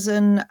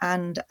Amazon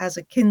and as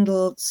a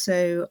Kindle.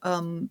 So,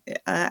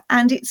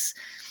 and it's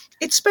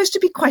supposed to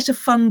be quite a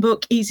fun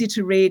book, easy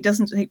to read,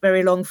 doesn't take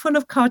very long, full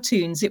of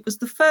cartoons. It was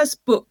the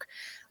first book,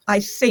 I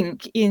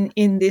think,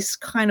 in this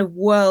kind of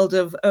world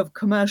of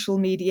commercial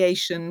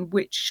mediation,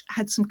 which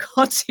had some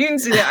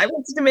cartoons in it. I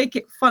wanted to make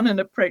it fun and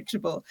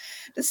approachable.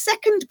 The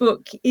second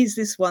book is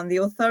this one, The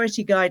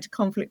Authority Guide to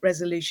Conflict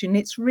Resolution.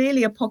 It's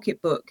really a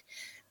pocketbook,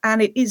 and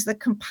it is the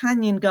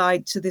companion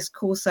guide to this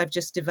course I've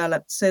just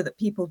developed, so that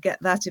people get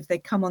that if they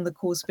come on the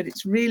course. But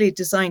it's really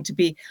designed to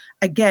be,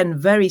 again,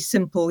 very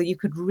simple. You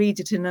could read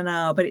it in an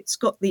hour, but it's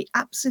got the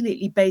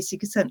absolutely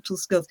basic essential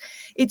skills.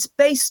 It's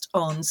based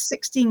on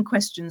 16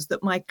 questions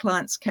that my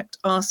clients kept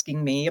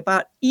asking me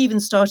about, even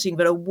starting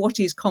with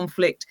what is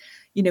conflict?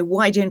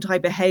 Why don't I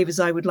behave as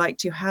I would like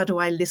to? How do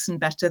I listen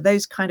better?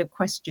 Those kind of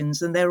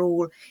questions. And they're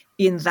all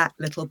in that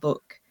little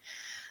book.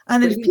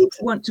 And if people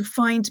want to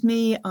find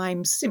me,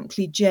 I'm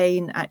simply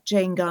Jane at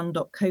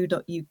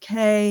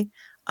janegunn.co.uk.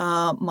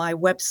 My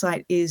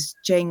website is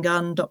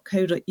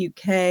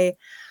janegunn.co.uk.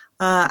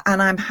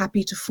 And I'm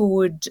happy to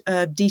forward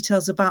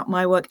details about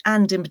my work,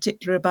 and in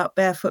particular about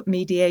barefoot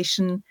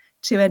mediation,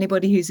 to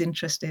anybody who's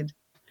interested.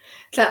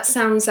 That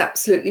sounds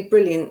absolutely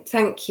brilliant.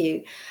 Thank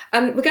you.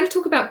 We're going to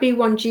talk about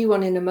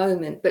B1G1 in a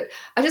moment, but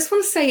I just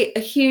want to say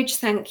a huge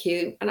thank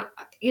you. And,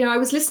 I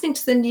was listening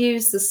to the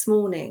news this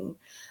morning,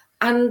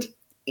 and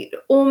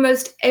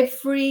almost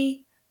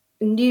every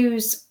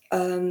news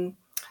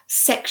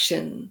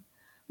section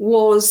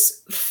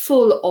was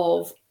full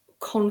of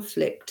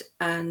conflict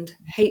and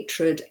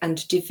hatred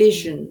and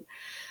division.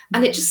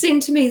 And it just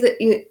seemed to me that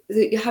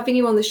having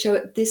you on the show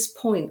at this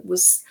point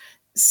was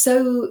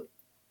so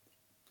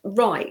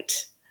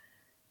right,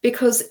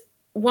 because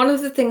one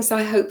of the things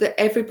I hope that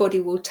everybody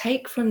will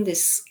take from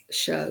this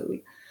show,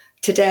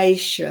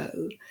 today's show,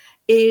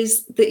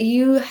 is that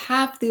you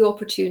have the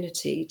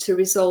opportunity to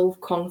resolve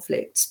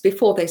conflicts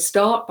before they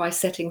start by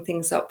setting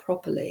things up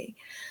properly.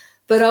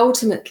 But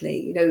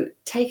ultimately,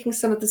 taking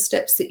some of the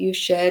steps that you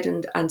shared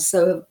and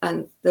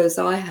those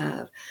I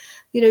have,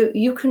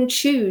 you can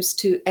choose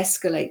to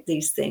escalate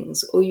these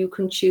things, or you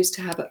can choose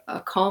to have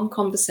a calm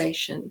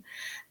conversation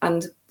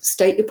and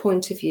state your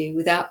point of view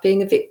without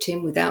being a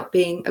victim, without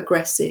being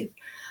aggressive,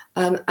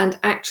 and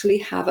actually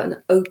have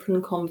an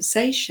open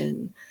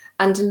conversation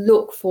and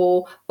look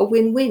for a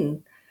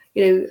win-win.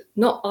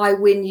 Not I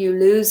win, you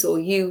lose, or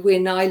you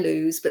win, I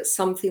lose, but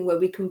something where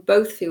we can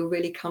both feel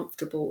really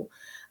comfortable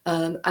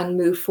and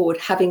move forward,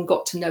 having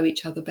got to know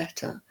each other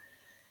better.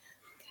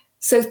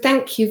 So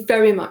thank you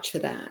very much for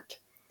that.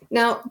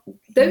 Now,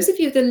 those of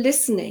you that are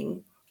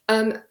listening,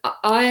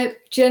 I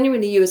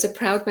genuinely you as a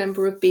proud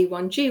member of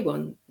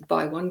B1G1,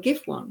 buy one,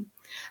 give one.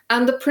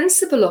 And the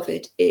principle of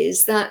it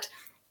is that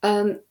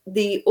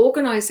the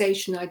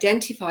organization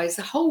identifies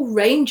a whole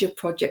range of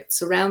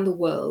projects around the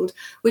world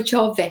which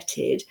are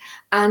vetted,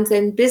 and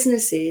then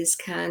businesses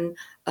can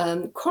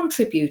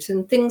contribute,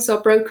 and things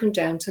are broken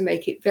down to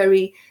make it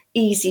very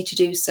easy to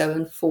do so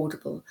and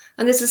affordable.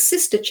 And there's a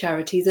sister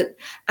charity that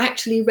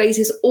actually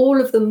raises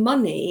all of the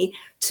money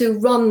to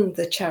run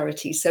the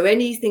charity. So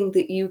anything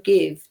that you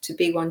give to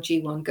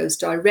B1G1 goes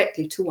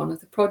directly to one of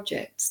the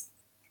projects.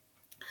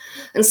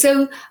 And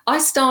so I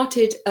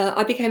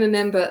became a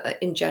member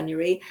in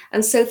January.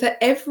 And so for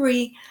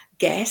every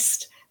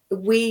guest,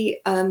 we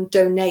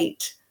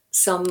donate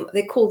some,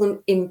 they call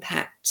them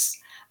impacts.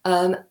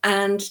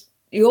 And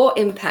your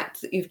impact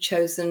that you've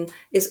chosen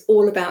is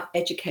all about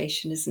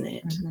education, isn't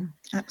it?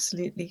 Mm-hmm.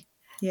 Absolutely.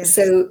 Yes.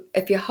 So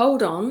if you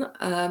hold on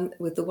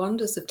with the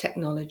wonders of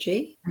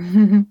technology,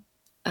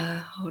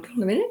 hold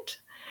on a minute.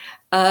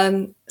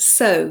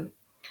 So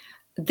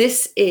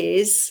this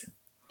is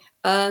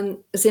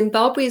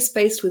Zimbabwe is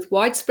faced with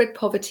widespread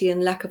poverty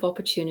and lack of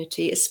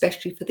opportunity,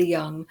 especially for the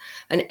young,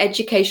 and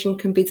education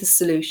can be the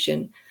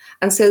solution.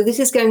 And so this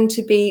is going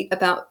to be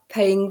about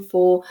paying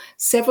for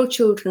several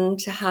children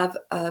to have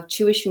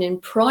tuition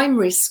in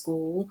primary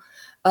school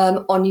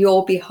on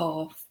your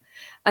behalf.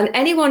 And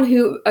anyone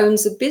who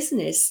owns a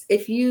business,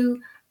 if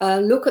you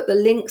look at the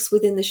links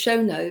within the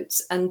show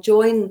notes and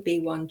join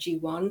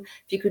B1G1,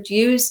 if you could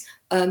use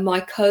my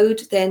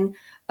code, then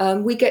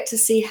we get to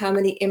see how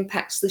many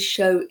impacts the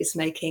show is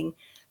making.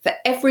 For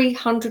every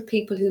 100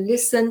 people who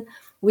listen,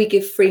 we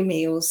give free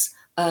meals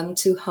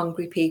to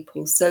hungry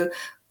people. So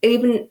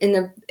even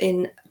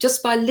in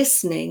just by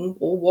listening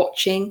or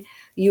watching,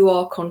 you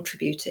are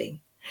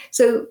contributing.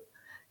 So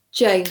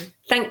Jane,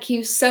 thank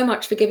you so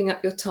much for giving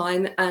up your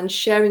time and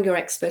sharing your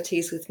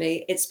expertise with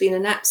me. It's been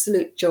an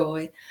absolute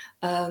joy.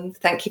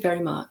 Thank you very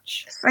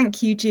much.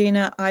 Thank you,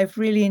 Gina. I've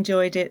really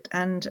enjoyed it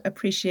and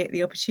appreciate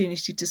the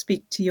opportunity to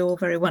speak to your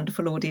very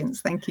wonderful audience.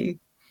 Thank you.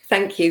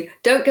 Thank you.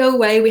 Don't go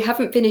away. We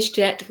haven't finished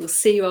yet. We'll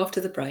see you after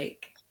the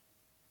break.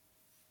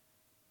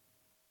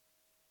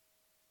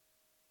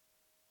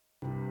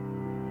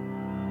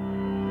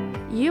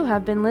 You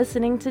have been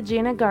listening to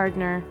Gina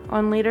Gardner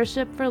on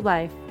Leadership for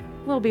Life.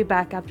 We'll be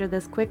back after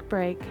this quick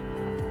break.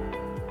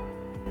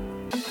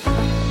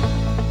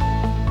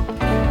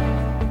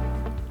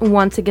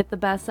 Want to get the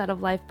best out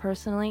of life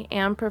personally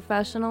and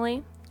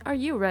professionally? Are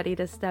you ready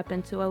to step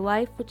into a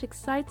life which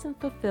excites and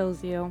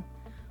fulfills you?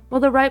 Well,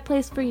 the right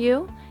place for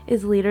you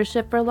is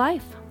Leadership for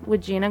Life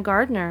with Gina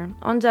Gardner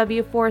on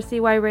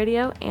W4CY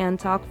Radio and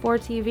Talk4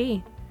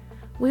 TV.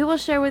 We will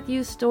share with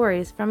you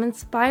stories from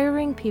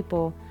inspiring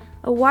people,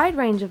 a wide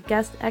range of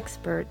guest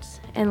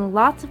experts, and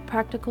lots of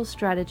practical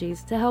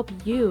strategies to help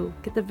you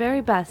get the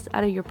very best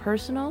out of your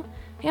personal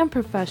and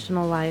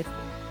professional life.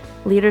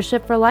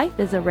 Leadership for Life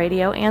is a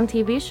radio and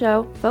TV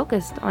show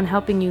focused on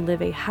helping you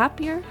live a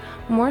happier,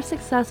 more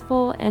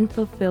successful, and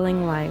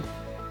fulfilling life.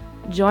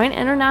 Join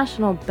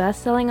international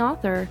best-selling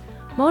author,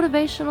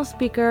 motivational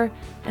speaker,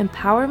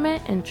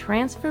 empowerment and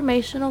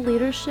transformational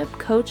leadership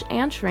coach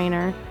and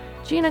trainer,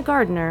 Gina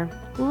Gardner,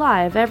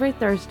 live every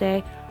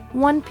Thursday,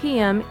 1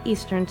 p.m.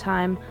 Eastern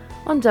Time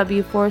on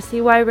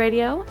W4CY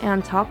Radio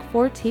and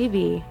Talk4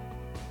 TV.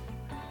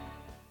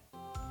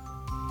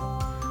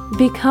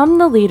 Become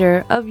the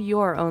leader of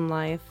your own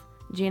life.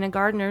 Gina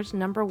Gardner's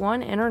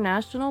 #1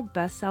 international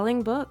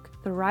best-selling book,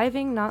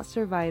 Thriving Not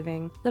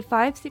Surviving, The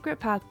 5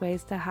 Secret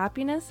Pathways to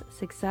Happiness,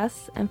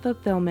 Success, and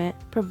Fulfillment,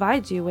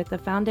 provides you with the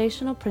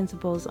foundational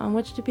principles on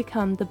which to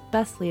become the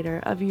best leader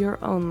of your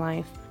own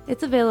life.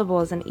 It's available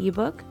as an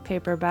ebook,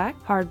 paperback,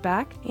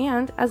 hardback,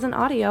 and as an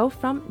audio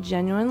from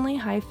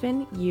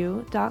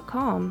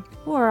genuinely-u.com,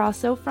 or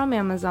also from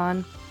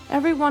Amazon.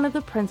 Every one of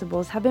the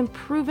principles have been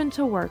proven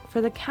to work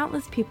for the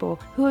countless people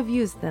who have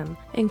used them,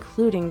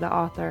 including the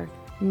author.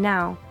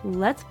 Now,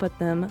 let's put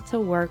them to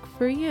work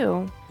for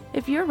you.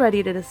 If you're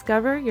ready to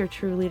discover your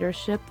true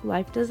leadership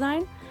life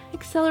design,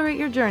 accelerate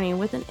your journey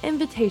with an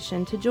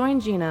invitation to join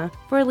Gina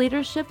for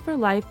Leadership for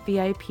Life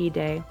VIP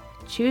Day.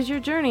 Choose your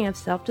journey of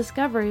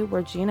self-discovery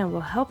where Gina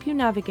will help you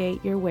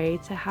navigate your way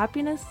to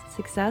happiness,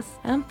 success,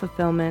 and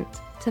fulfillment.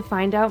 To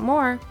find out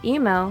more,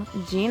 email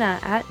Gina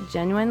at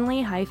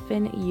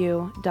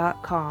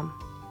genuinely-u.com.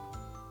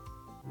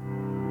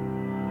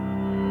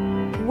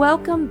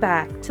 Welcome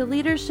back to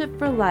Leadership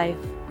for Life.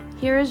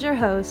 Here is your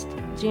host,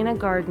 Gina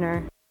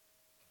Gardner.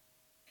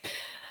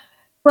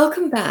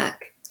 Welcome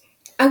back.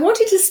 I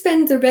wanted to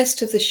spend the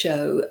rest of the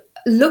show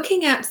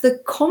looking at the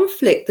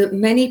conflict that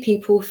many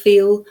people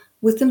feel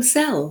with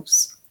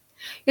themselves.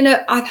 You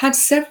know, I've had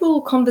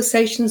several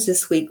conversations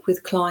this week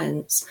with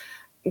clients,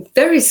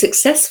 very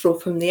successful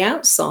from the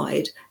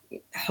outside,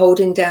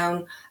 holding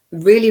down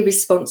really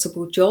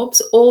responsible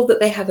jobs, or that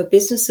they have a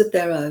business of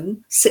their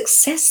own,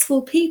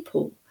 successful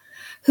people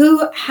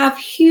who have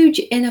huge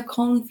inner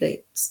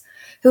conflicts,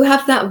 who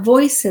have that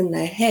voice in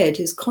their head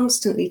who's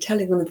constantly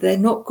telling them that they're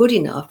not good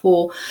enough,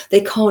 or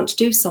they can't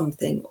do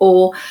something,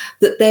 or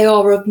that they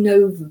are of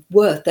no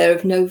worth, they're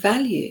of no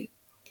value.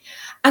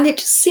 And it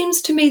just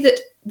seems to me that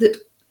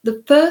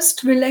the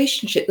first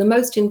relationship, the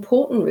most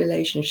important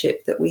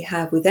relationship that we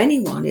have with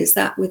anyone is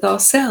that with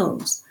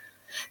ourselves.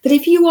 That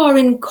if you are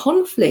in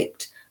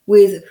conflict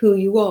with who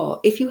you are,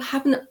 if you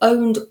haven't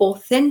owned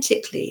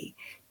authentically,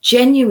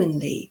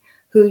 genuinely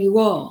who you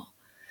are,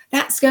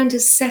 that's going to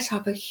set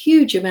up a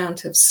huge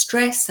amount of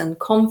stress and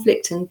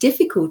conflict and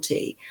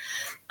difficulty.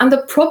 And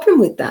the problem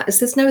with that is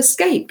there's no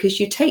escape, because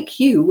you take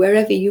you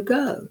wherever you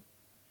go.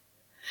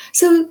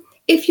 So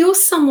if you're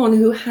someone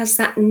who has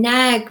that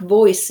nag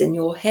voice in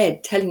your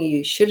head telling you,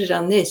 you should have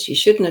done this, you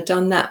shouldn't have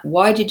done that,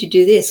 why did you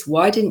do this,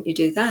 why didn't you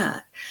do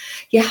that?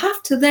 You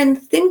have to then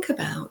think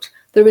about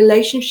the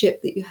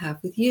relationship that you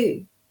have with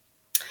you.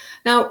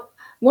 Now,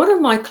 one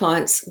of my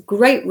clients,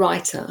 great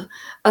writer,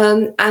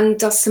 and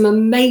does some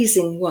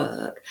amazing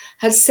work,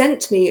 had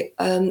sent me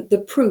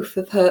the proof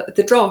of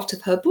the draft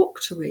of her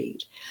book to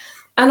read.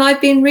 And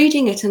I've been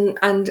reading it,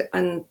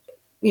 and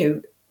you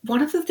know,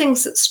 one of the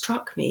things that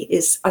struck me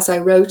is, as I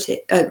read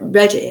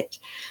it,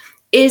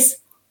 is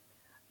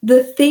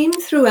the theme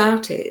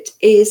throughout it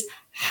is,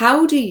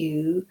 how do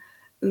you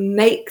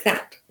make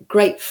that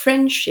great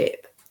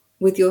friendship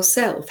with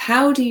yourself?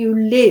 How do you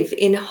live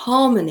in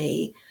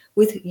harmony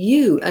with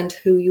you and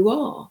who you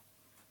are?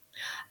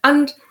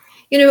 And,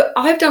 you know,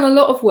 I've done a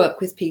lot of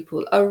work with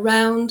people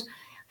around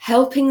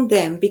helping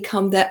them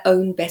become their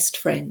own best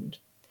friend.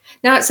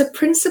 Now, it's a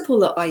principle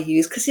that I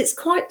use because it's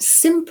quite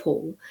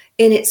simple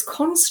in its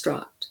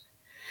construct.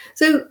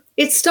 So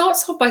it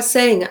starts off by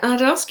saying, and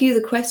I'd ask you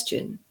the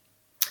question,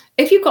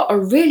 if you've got a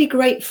really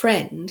great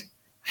friend,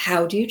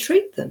 how do you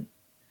treat them?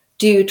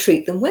 Do you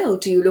treat them well?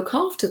 Do you look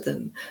after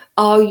them?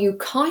 Are you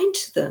kind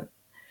to them?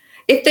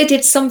 If they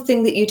did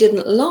something that you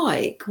didn't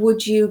like,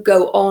 would you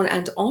go on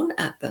and on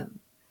at them?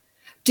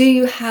 Do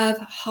you have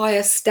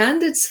higher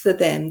standards for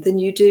them than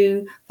you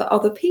do for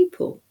other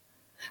people?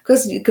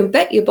 Because you can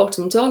bet your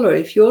bottom dollar,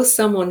 if you're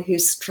someone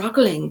who's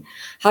struggling,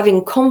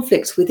 having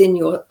conflicts within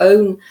your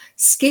own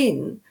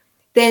skin,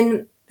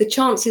 then the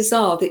chances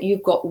are that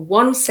you've got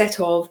one set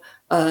of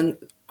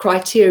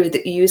criteria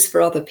that you use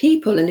for other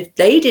people. And if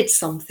they did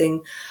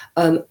something,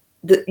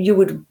 that you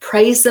would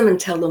praise them and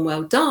tell them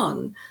well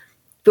done.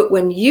 But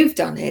when you've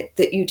done it,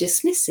 that you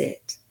dismiss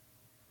it.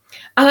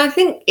 And I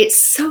think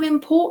it's so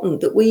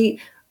important that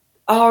we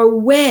are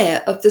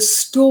aware of the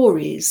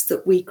stories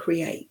that we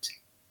create.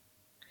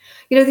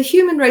 You know, the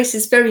human race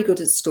is very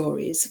good at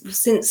stories.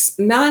 Since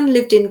man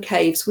lived in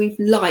caves, we've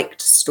liked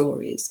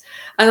stories.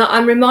 And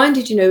I'm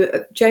reminded, you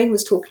know, Jane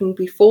was talking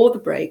before the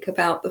break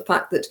about the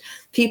fact that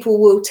people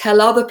will tell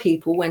other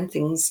people when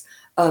things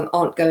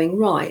aren't going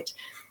right.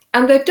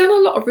 And they've done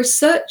a lot of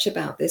research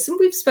about this. And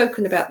we've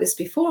spoken about this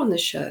before on the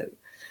show.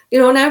 You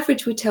know, on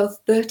average, we tell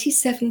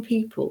 37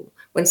 people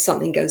when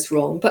something goes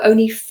wrong, but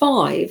only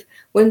 5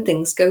 when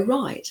things go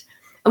right.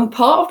 And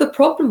part of the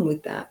problem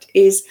with that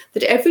is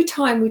that every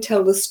time we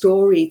tell the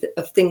story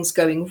of things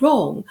going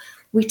wrong,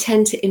 we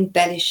tend to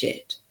embellish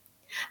it.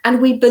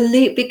 And we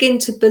begin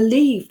to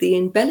believe the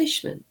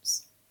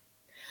embellishments.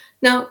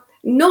 Now,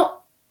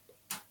 not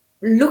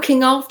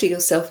looking after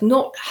yourself,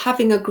 not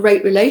having a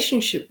great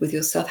relationship with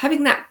yourself,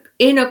 having that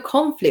inner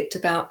conflict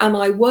about, am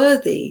I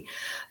worthy?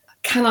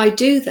 Can I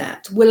do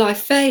that? Will I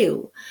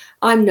fail?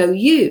 I'm no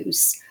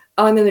use.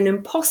 I'm an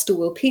imposter.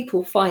 Will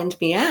people find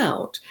me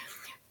out?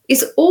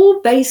 Is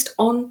all based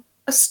on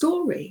a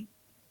story.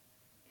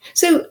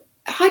 So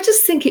I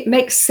just think it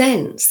makes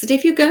sense that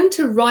if you're going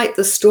to write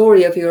the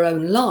story of your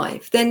own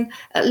life, then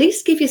at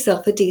least give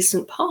yourself a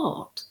decent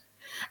part.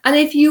 And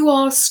if you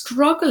are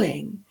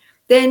struggling,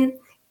 then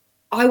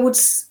I would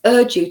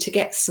urge you to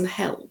get some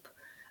help.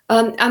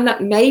 And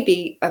that may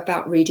be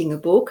about reading a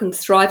book and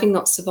Thriving,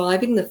 Not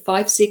Surviving, the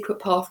 5 Secret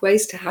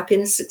Pathways to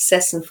Happiness,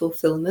 Success and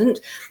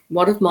Fulfillment.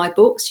 One of my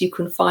books, you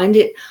can find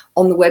it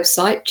on the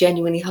website,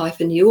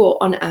 Genuinely-You,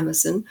 or on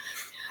Amazon.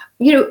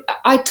 You know,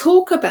 I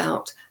talk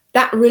about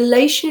that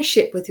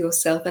relationship with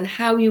yourself and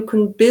how you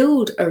can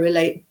build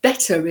a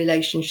better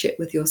relationship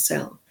with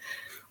yourself.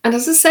 And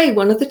as I say,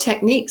 one of the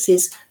techniques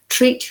is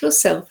treat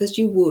yourself as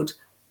you would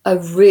a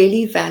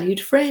really valued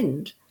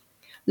friend.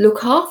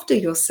 Look after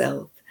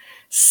yourself.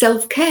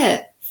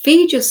 Self-care,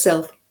 feed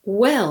yourself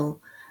well,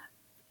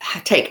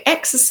 take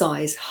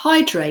exercise,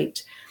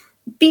 hydrate,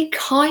 be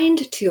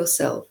kind to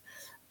yourself.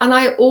 And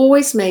I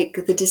always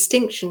make the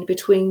distinction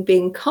between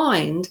being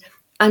kind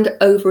and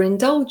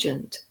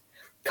overindulgent.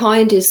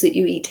 Kind is that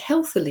you eat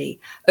healthily.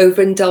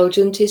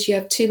 Overindulgent is you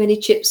have too many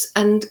chips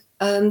and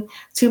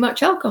too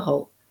much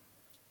alcohol.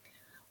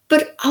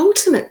 But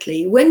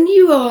ultimately, when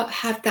you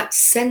have that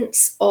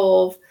sense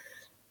of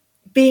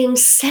being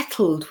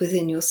settled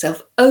within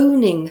yourself,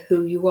 owning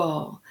who you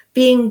are,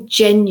 being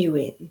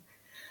genuine,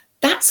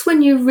 that's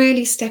when you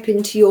really step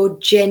into your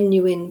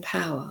genuine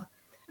power.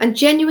 And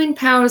genuine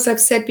power, as I've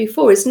said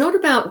before, is not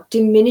about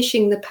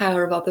diminishing the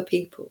power of other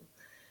people.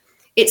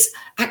 It's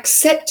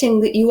accepting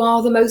that you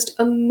are the most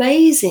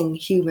amazing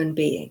human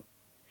being,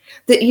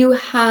 that you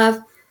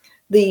have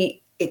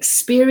the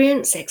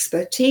experience,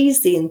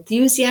 expertise, the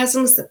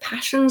enthusiasms, the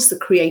passions, the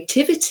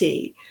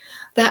creativity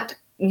that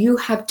you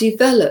have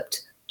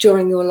developed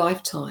during your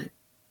lifetime.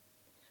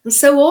 And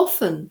so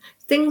often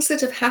things that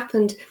have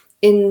happened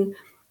in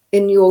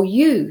your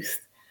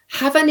youth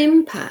have an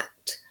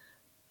impact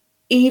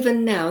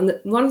even now. And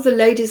one of the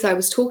ladies I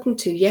was talking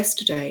to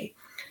yesterday,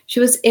 she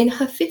was in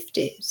her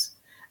 50s,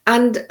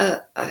 and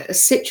a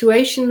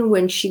situation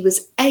when she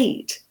was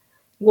 8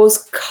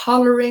 was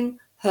colouring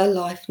her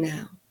life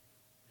now.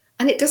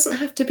 And it doesn't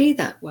have to be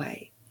that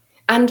way.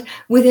 And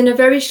within a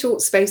very short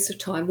space of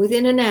time,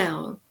 within an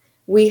hour,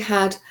 we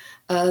had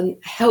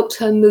helped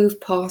her move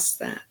past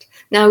that.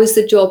 Now, is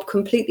the job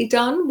completely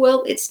done?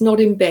 Well, it's not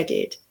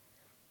embedded,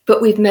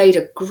 but we've made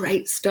a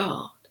great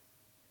start.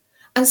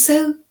 And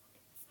so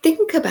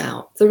think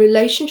about the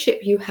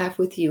relationship you have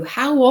with you.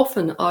 How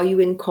often are you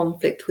in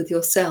conflict with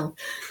yourself?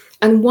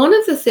 And one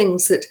of the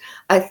things that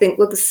I think,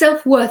 well, the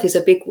self-worth is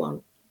a big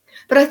one.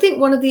 But I think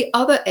one of the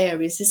other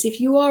areas is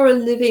if you are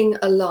living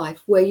a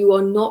life where you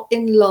are not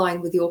in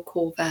line with your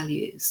core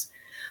values,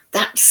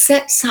 that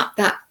sets up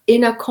that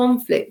inner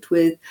conflict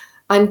with,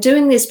 I'm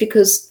doing this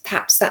because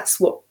perhaps that's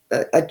what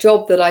a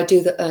job that I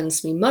do that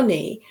earns me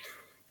money,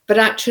 but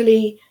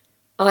actually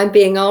I'm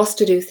being asked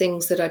to do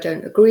things that I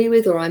don't agree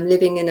with, or I'm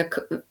living in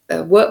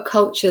a work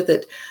culture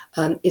that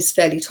is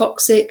fairly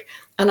toxic,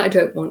 and I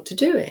don't want to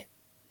do it.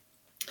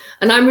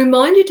 And I'm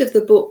reminded of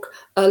the book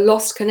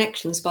Lost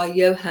Connections by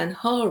Johann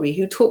Hari,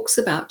 who talks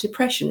about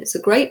depression. It's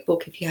a great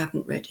book if you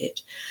haven't read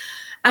it.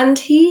 And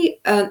he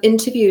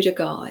interviewed a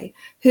guy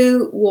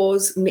who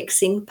was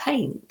mixing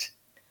paint.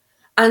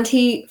 And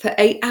he, for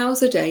 8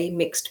 hours a day,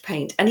 mixed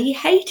paint. And he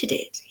hated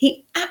it.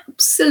 He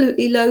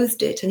absolutely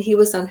loathed it. And he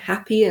was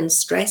unhappy and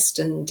stressed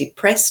and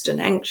depressed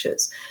and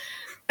anxious.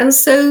 And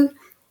so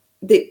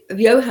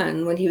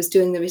Johann, when he was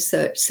doing the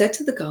research, said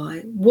to the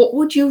guy, what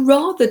would you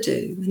rather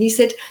do? And he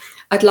said,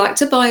 I'd like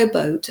to buy a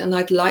boat and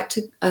I'd like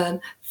to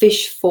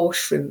fish for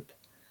shrimp.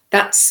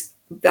 That's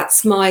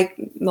my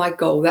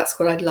goal. That's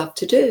what I'd love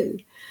to do.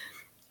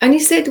 And he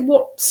said,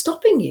 what's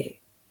stopping you?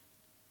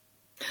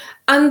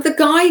 And the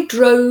guy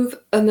drove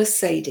a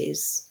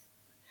Mercedes.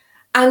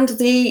 And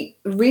the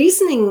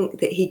reasoning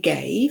that he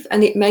gave,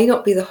 and it may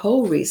not be the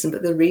whole reason,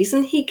 but the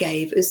reason he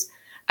gave is,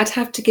 I'd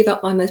have to give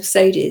up my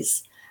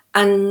Mercedes.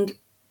 And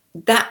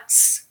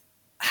that's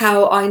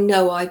how I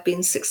know I've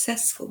been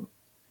successful.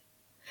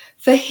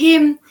 For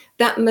him,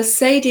 that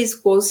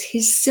Mercedes was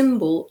his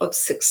symbol of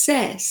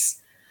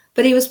success,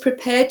 but he was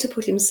prepared to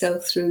put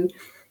himself through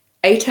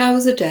 8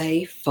 hours a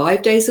day,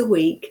 5 days a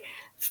week,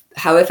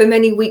 however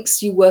many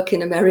weeks you work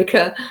in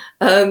America,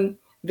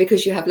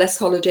 because you have less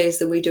holidays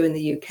than we do in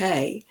the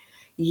UK,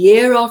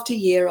 year after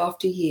year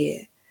after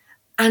year.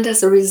 And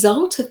as a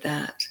result of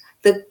that,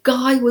 the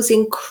guy was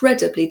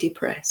incredibly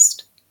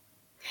depressed.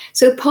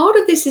 So part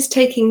of this is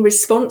taking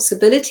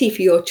responsibility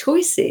for your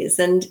choices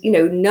and,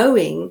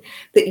 knowing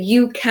that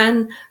you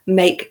can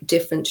make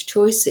different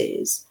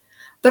choices.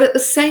 But at the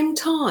same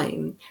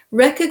time,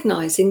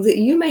 recognizing that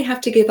you may have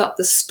to give up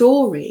the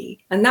story.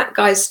 And that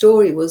guy's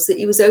story was that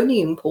he was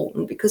only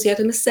important because he had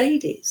a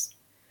Mercedes.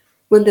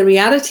 When the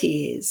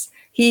reality is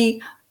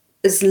he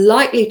is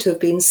likely to have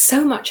been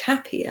so much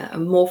happier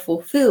and more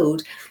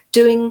fulfilled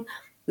doing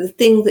the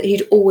thing that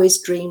he'd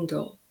always dreamed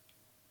of.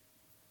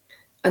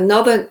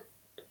 Another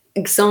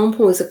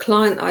example is a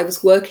client I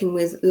was working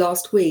with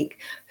last week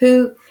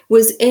who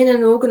was in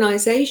an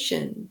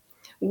organization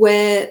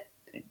where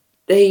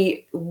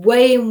the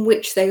way in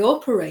which they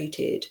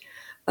operated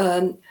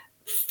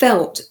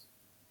felt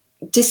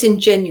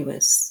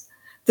disingenuous,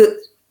 that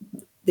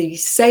the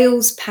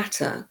sales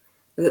pattern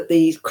that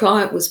the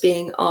client was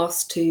being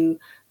asked to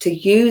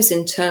use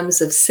in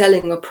terms of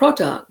selling a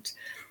product,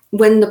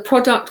 when the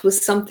product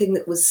was something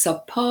that was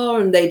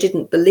subpar and they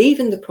didn't believe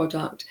in the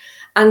product,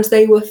 and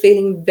they were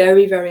feeling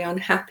very, very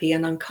unhappy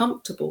and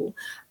uncomfortable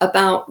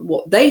about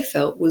what they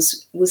felt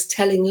was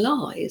telling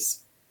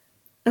lies.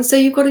 And so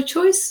you've got a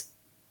choice.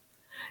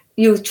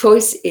 Your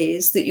choice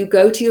is that you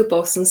go to your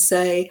boss and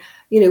say,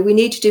 we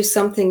need to do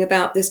something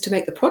about this to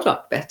make the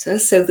product better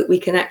so that we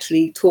can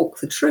actually talk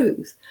the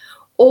truth,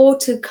 or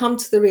to come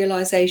to the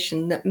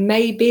realization that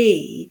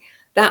maybe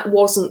that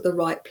wasn't the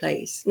right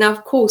place. Now,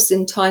 of course,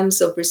 in times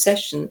of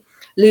recession,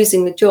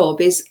 losing the job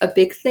is a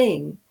big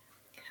thing.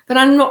 But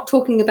I'm not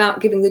talking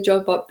about giving the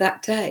job up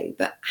that day,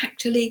 but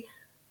actually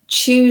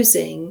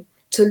choosing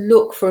to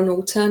look for an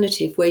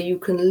alternative where you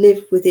can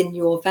live within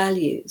your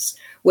values,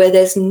 where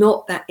there's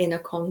not that inner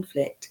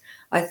conflict,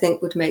 I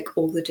think would make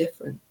all the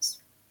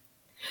difference.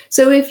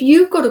 So if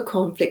you've got a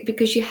conflict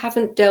because you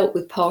haven't dealt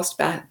with past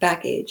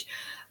baggage,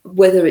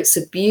 whether it's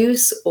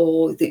abuse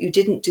or that you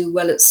didn't do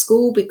well at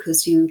school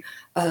because you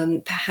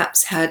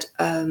perhaps had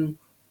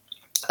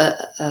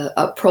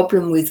a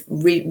problem with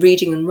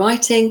reading and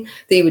writing,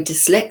 that you were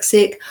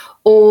dyslexic,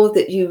 or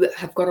that you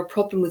have got a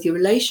problem with your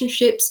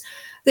relationships,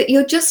 that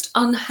you're just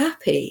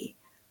unhappy,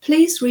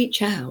 please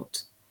reach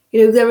out.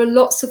 There are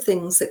lots of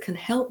things that can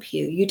help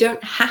you. You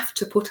don't have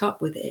to put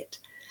up with it.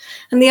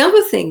 And the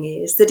other thing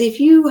is that if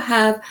you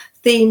have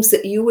themes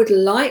that you would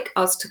like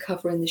us to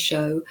cover in the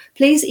show,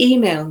 please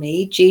email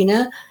me,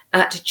 Gina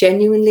at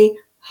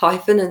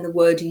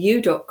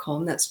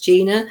genuinely-u.com. That's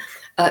Gina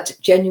at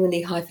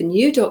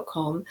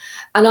genuinely-u.com.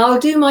 And I'll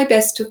do my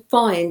best to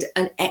find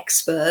an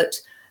expert,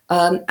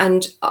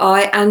 and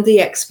I and the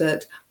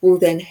expert will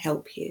then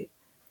help you.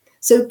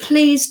 So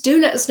please do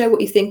let us know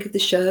what you think of the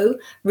show.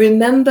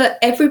 Remember,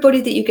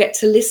 everybody that you get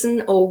to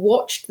listen or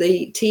watch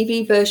the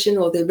TV version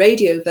or the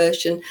radio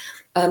version,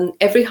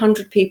 every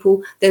 100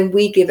 people, then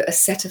we give a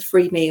set of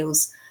free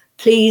meals.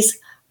 Please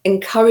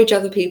encourage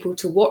other people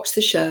to watch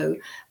the show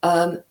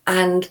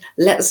and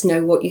let us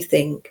know what you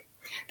think.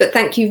 But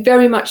thank you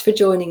very much for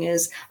joining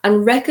us,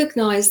 and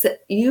recognize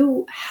that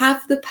you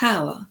have the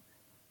power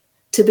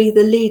to be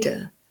the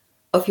leader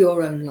of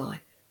your own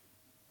life.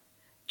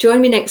 Join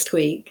me next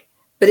week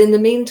But in the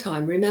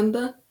meantime,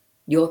 remember,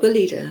 you're the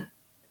leader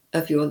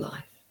of your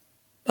life.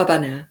 Bye-bye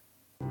now.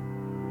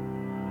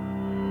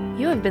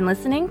 You have been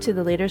listening to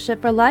The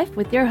Leadership for Life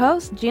with your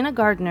host, Gina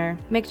Gardner.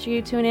 Make sure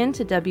you tune in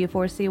to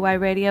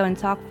W4CY Radio and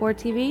Talk 4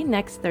 TV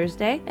next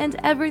Thursday and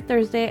every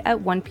Thursday at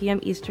 1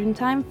 p.m. Eastern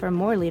Time for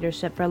more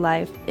Leadership for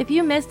Life. If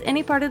you missed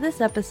any part of this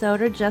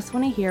episode or just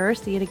want to hear or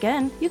see it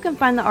again, you can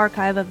find the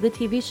archive of the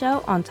TV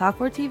show on Talk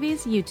 4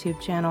 TV's YouTube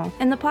channel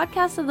and the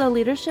podcast of The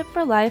Leadership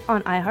for Life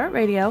on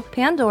iHeartRadio,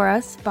 Pandora,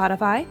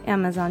 Spotify,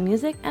 Amazon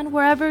Music, and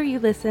wherever you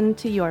listen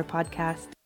to your podcast.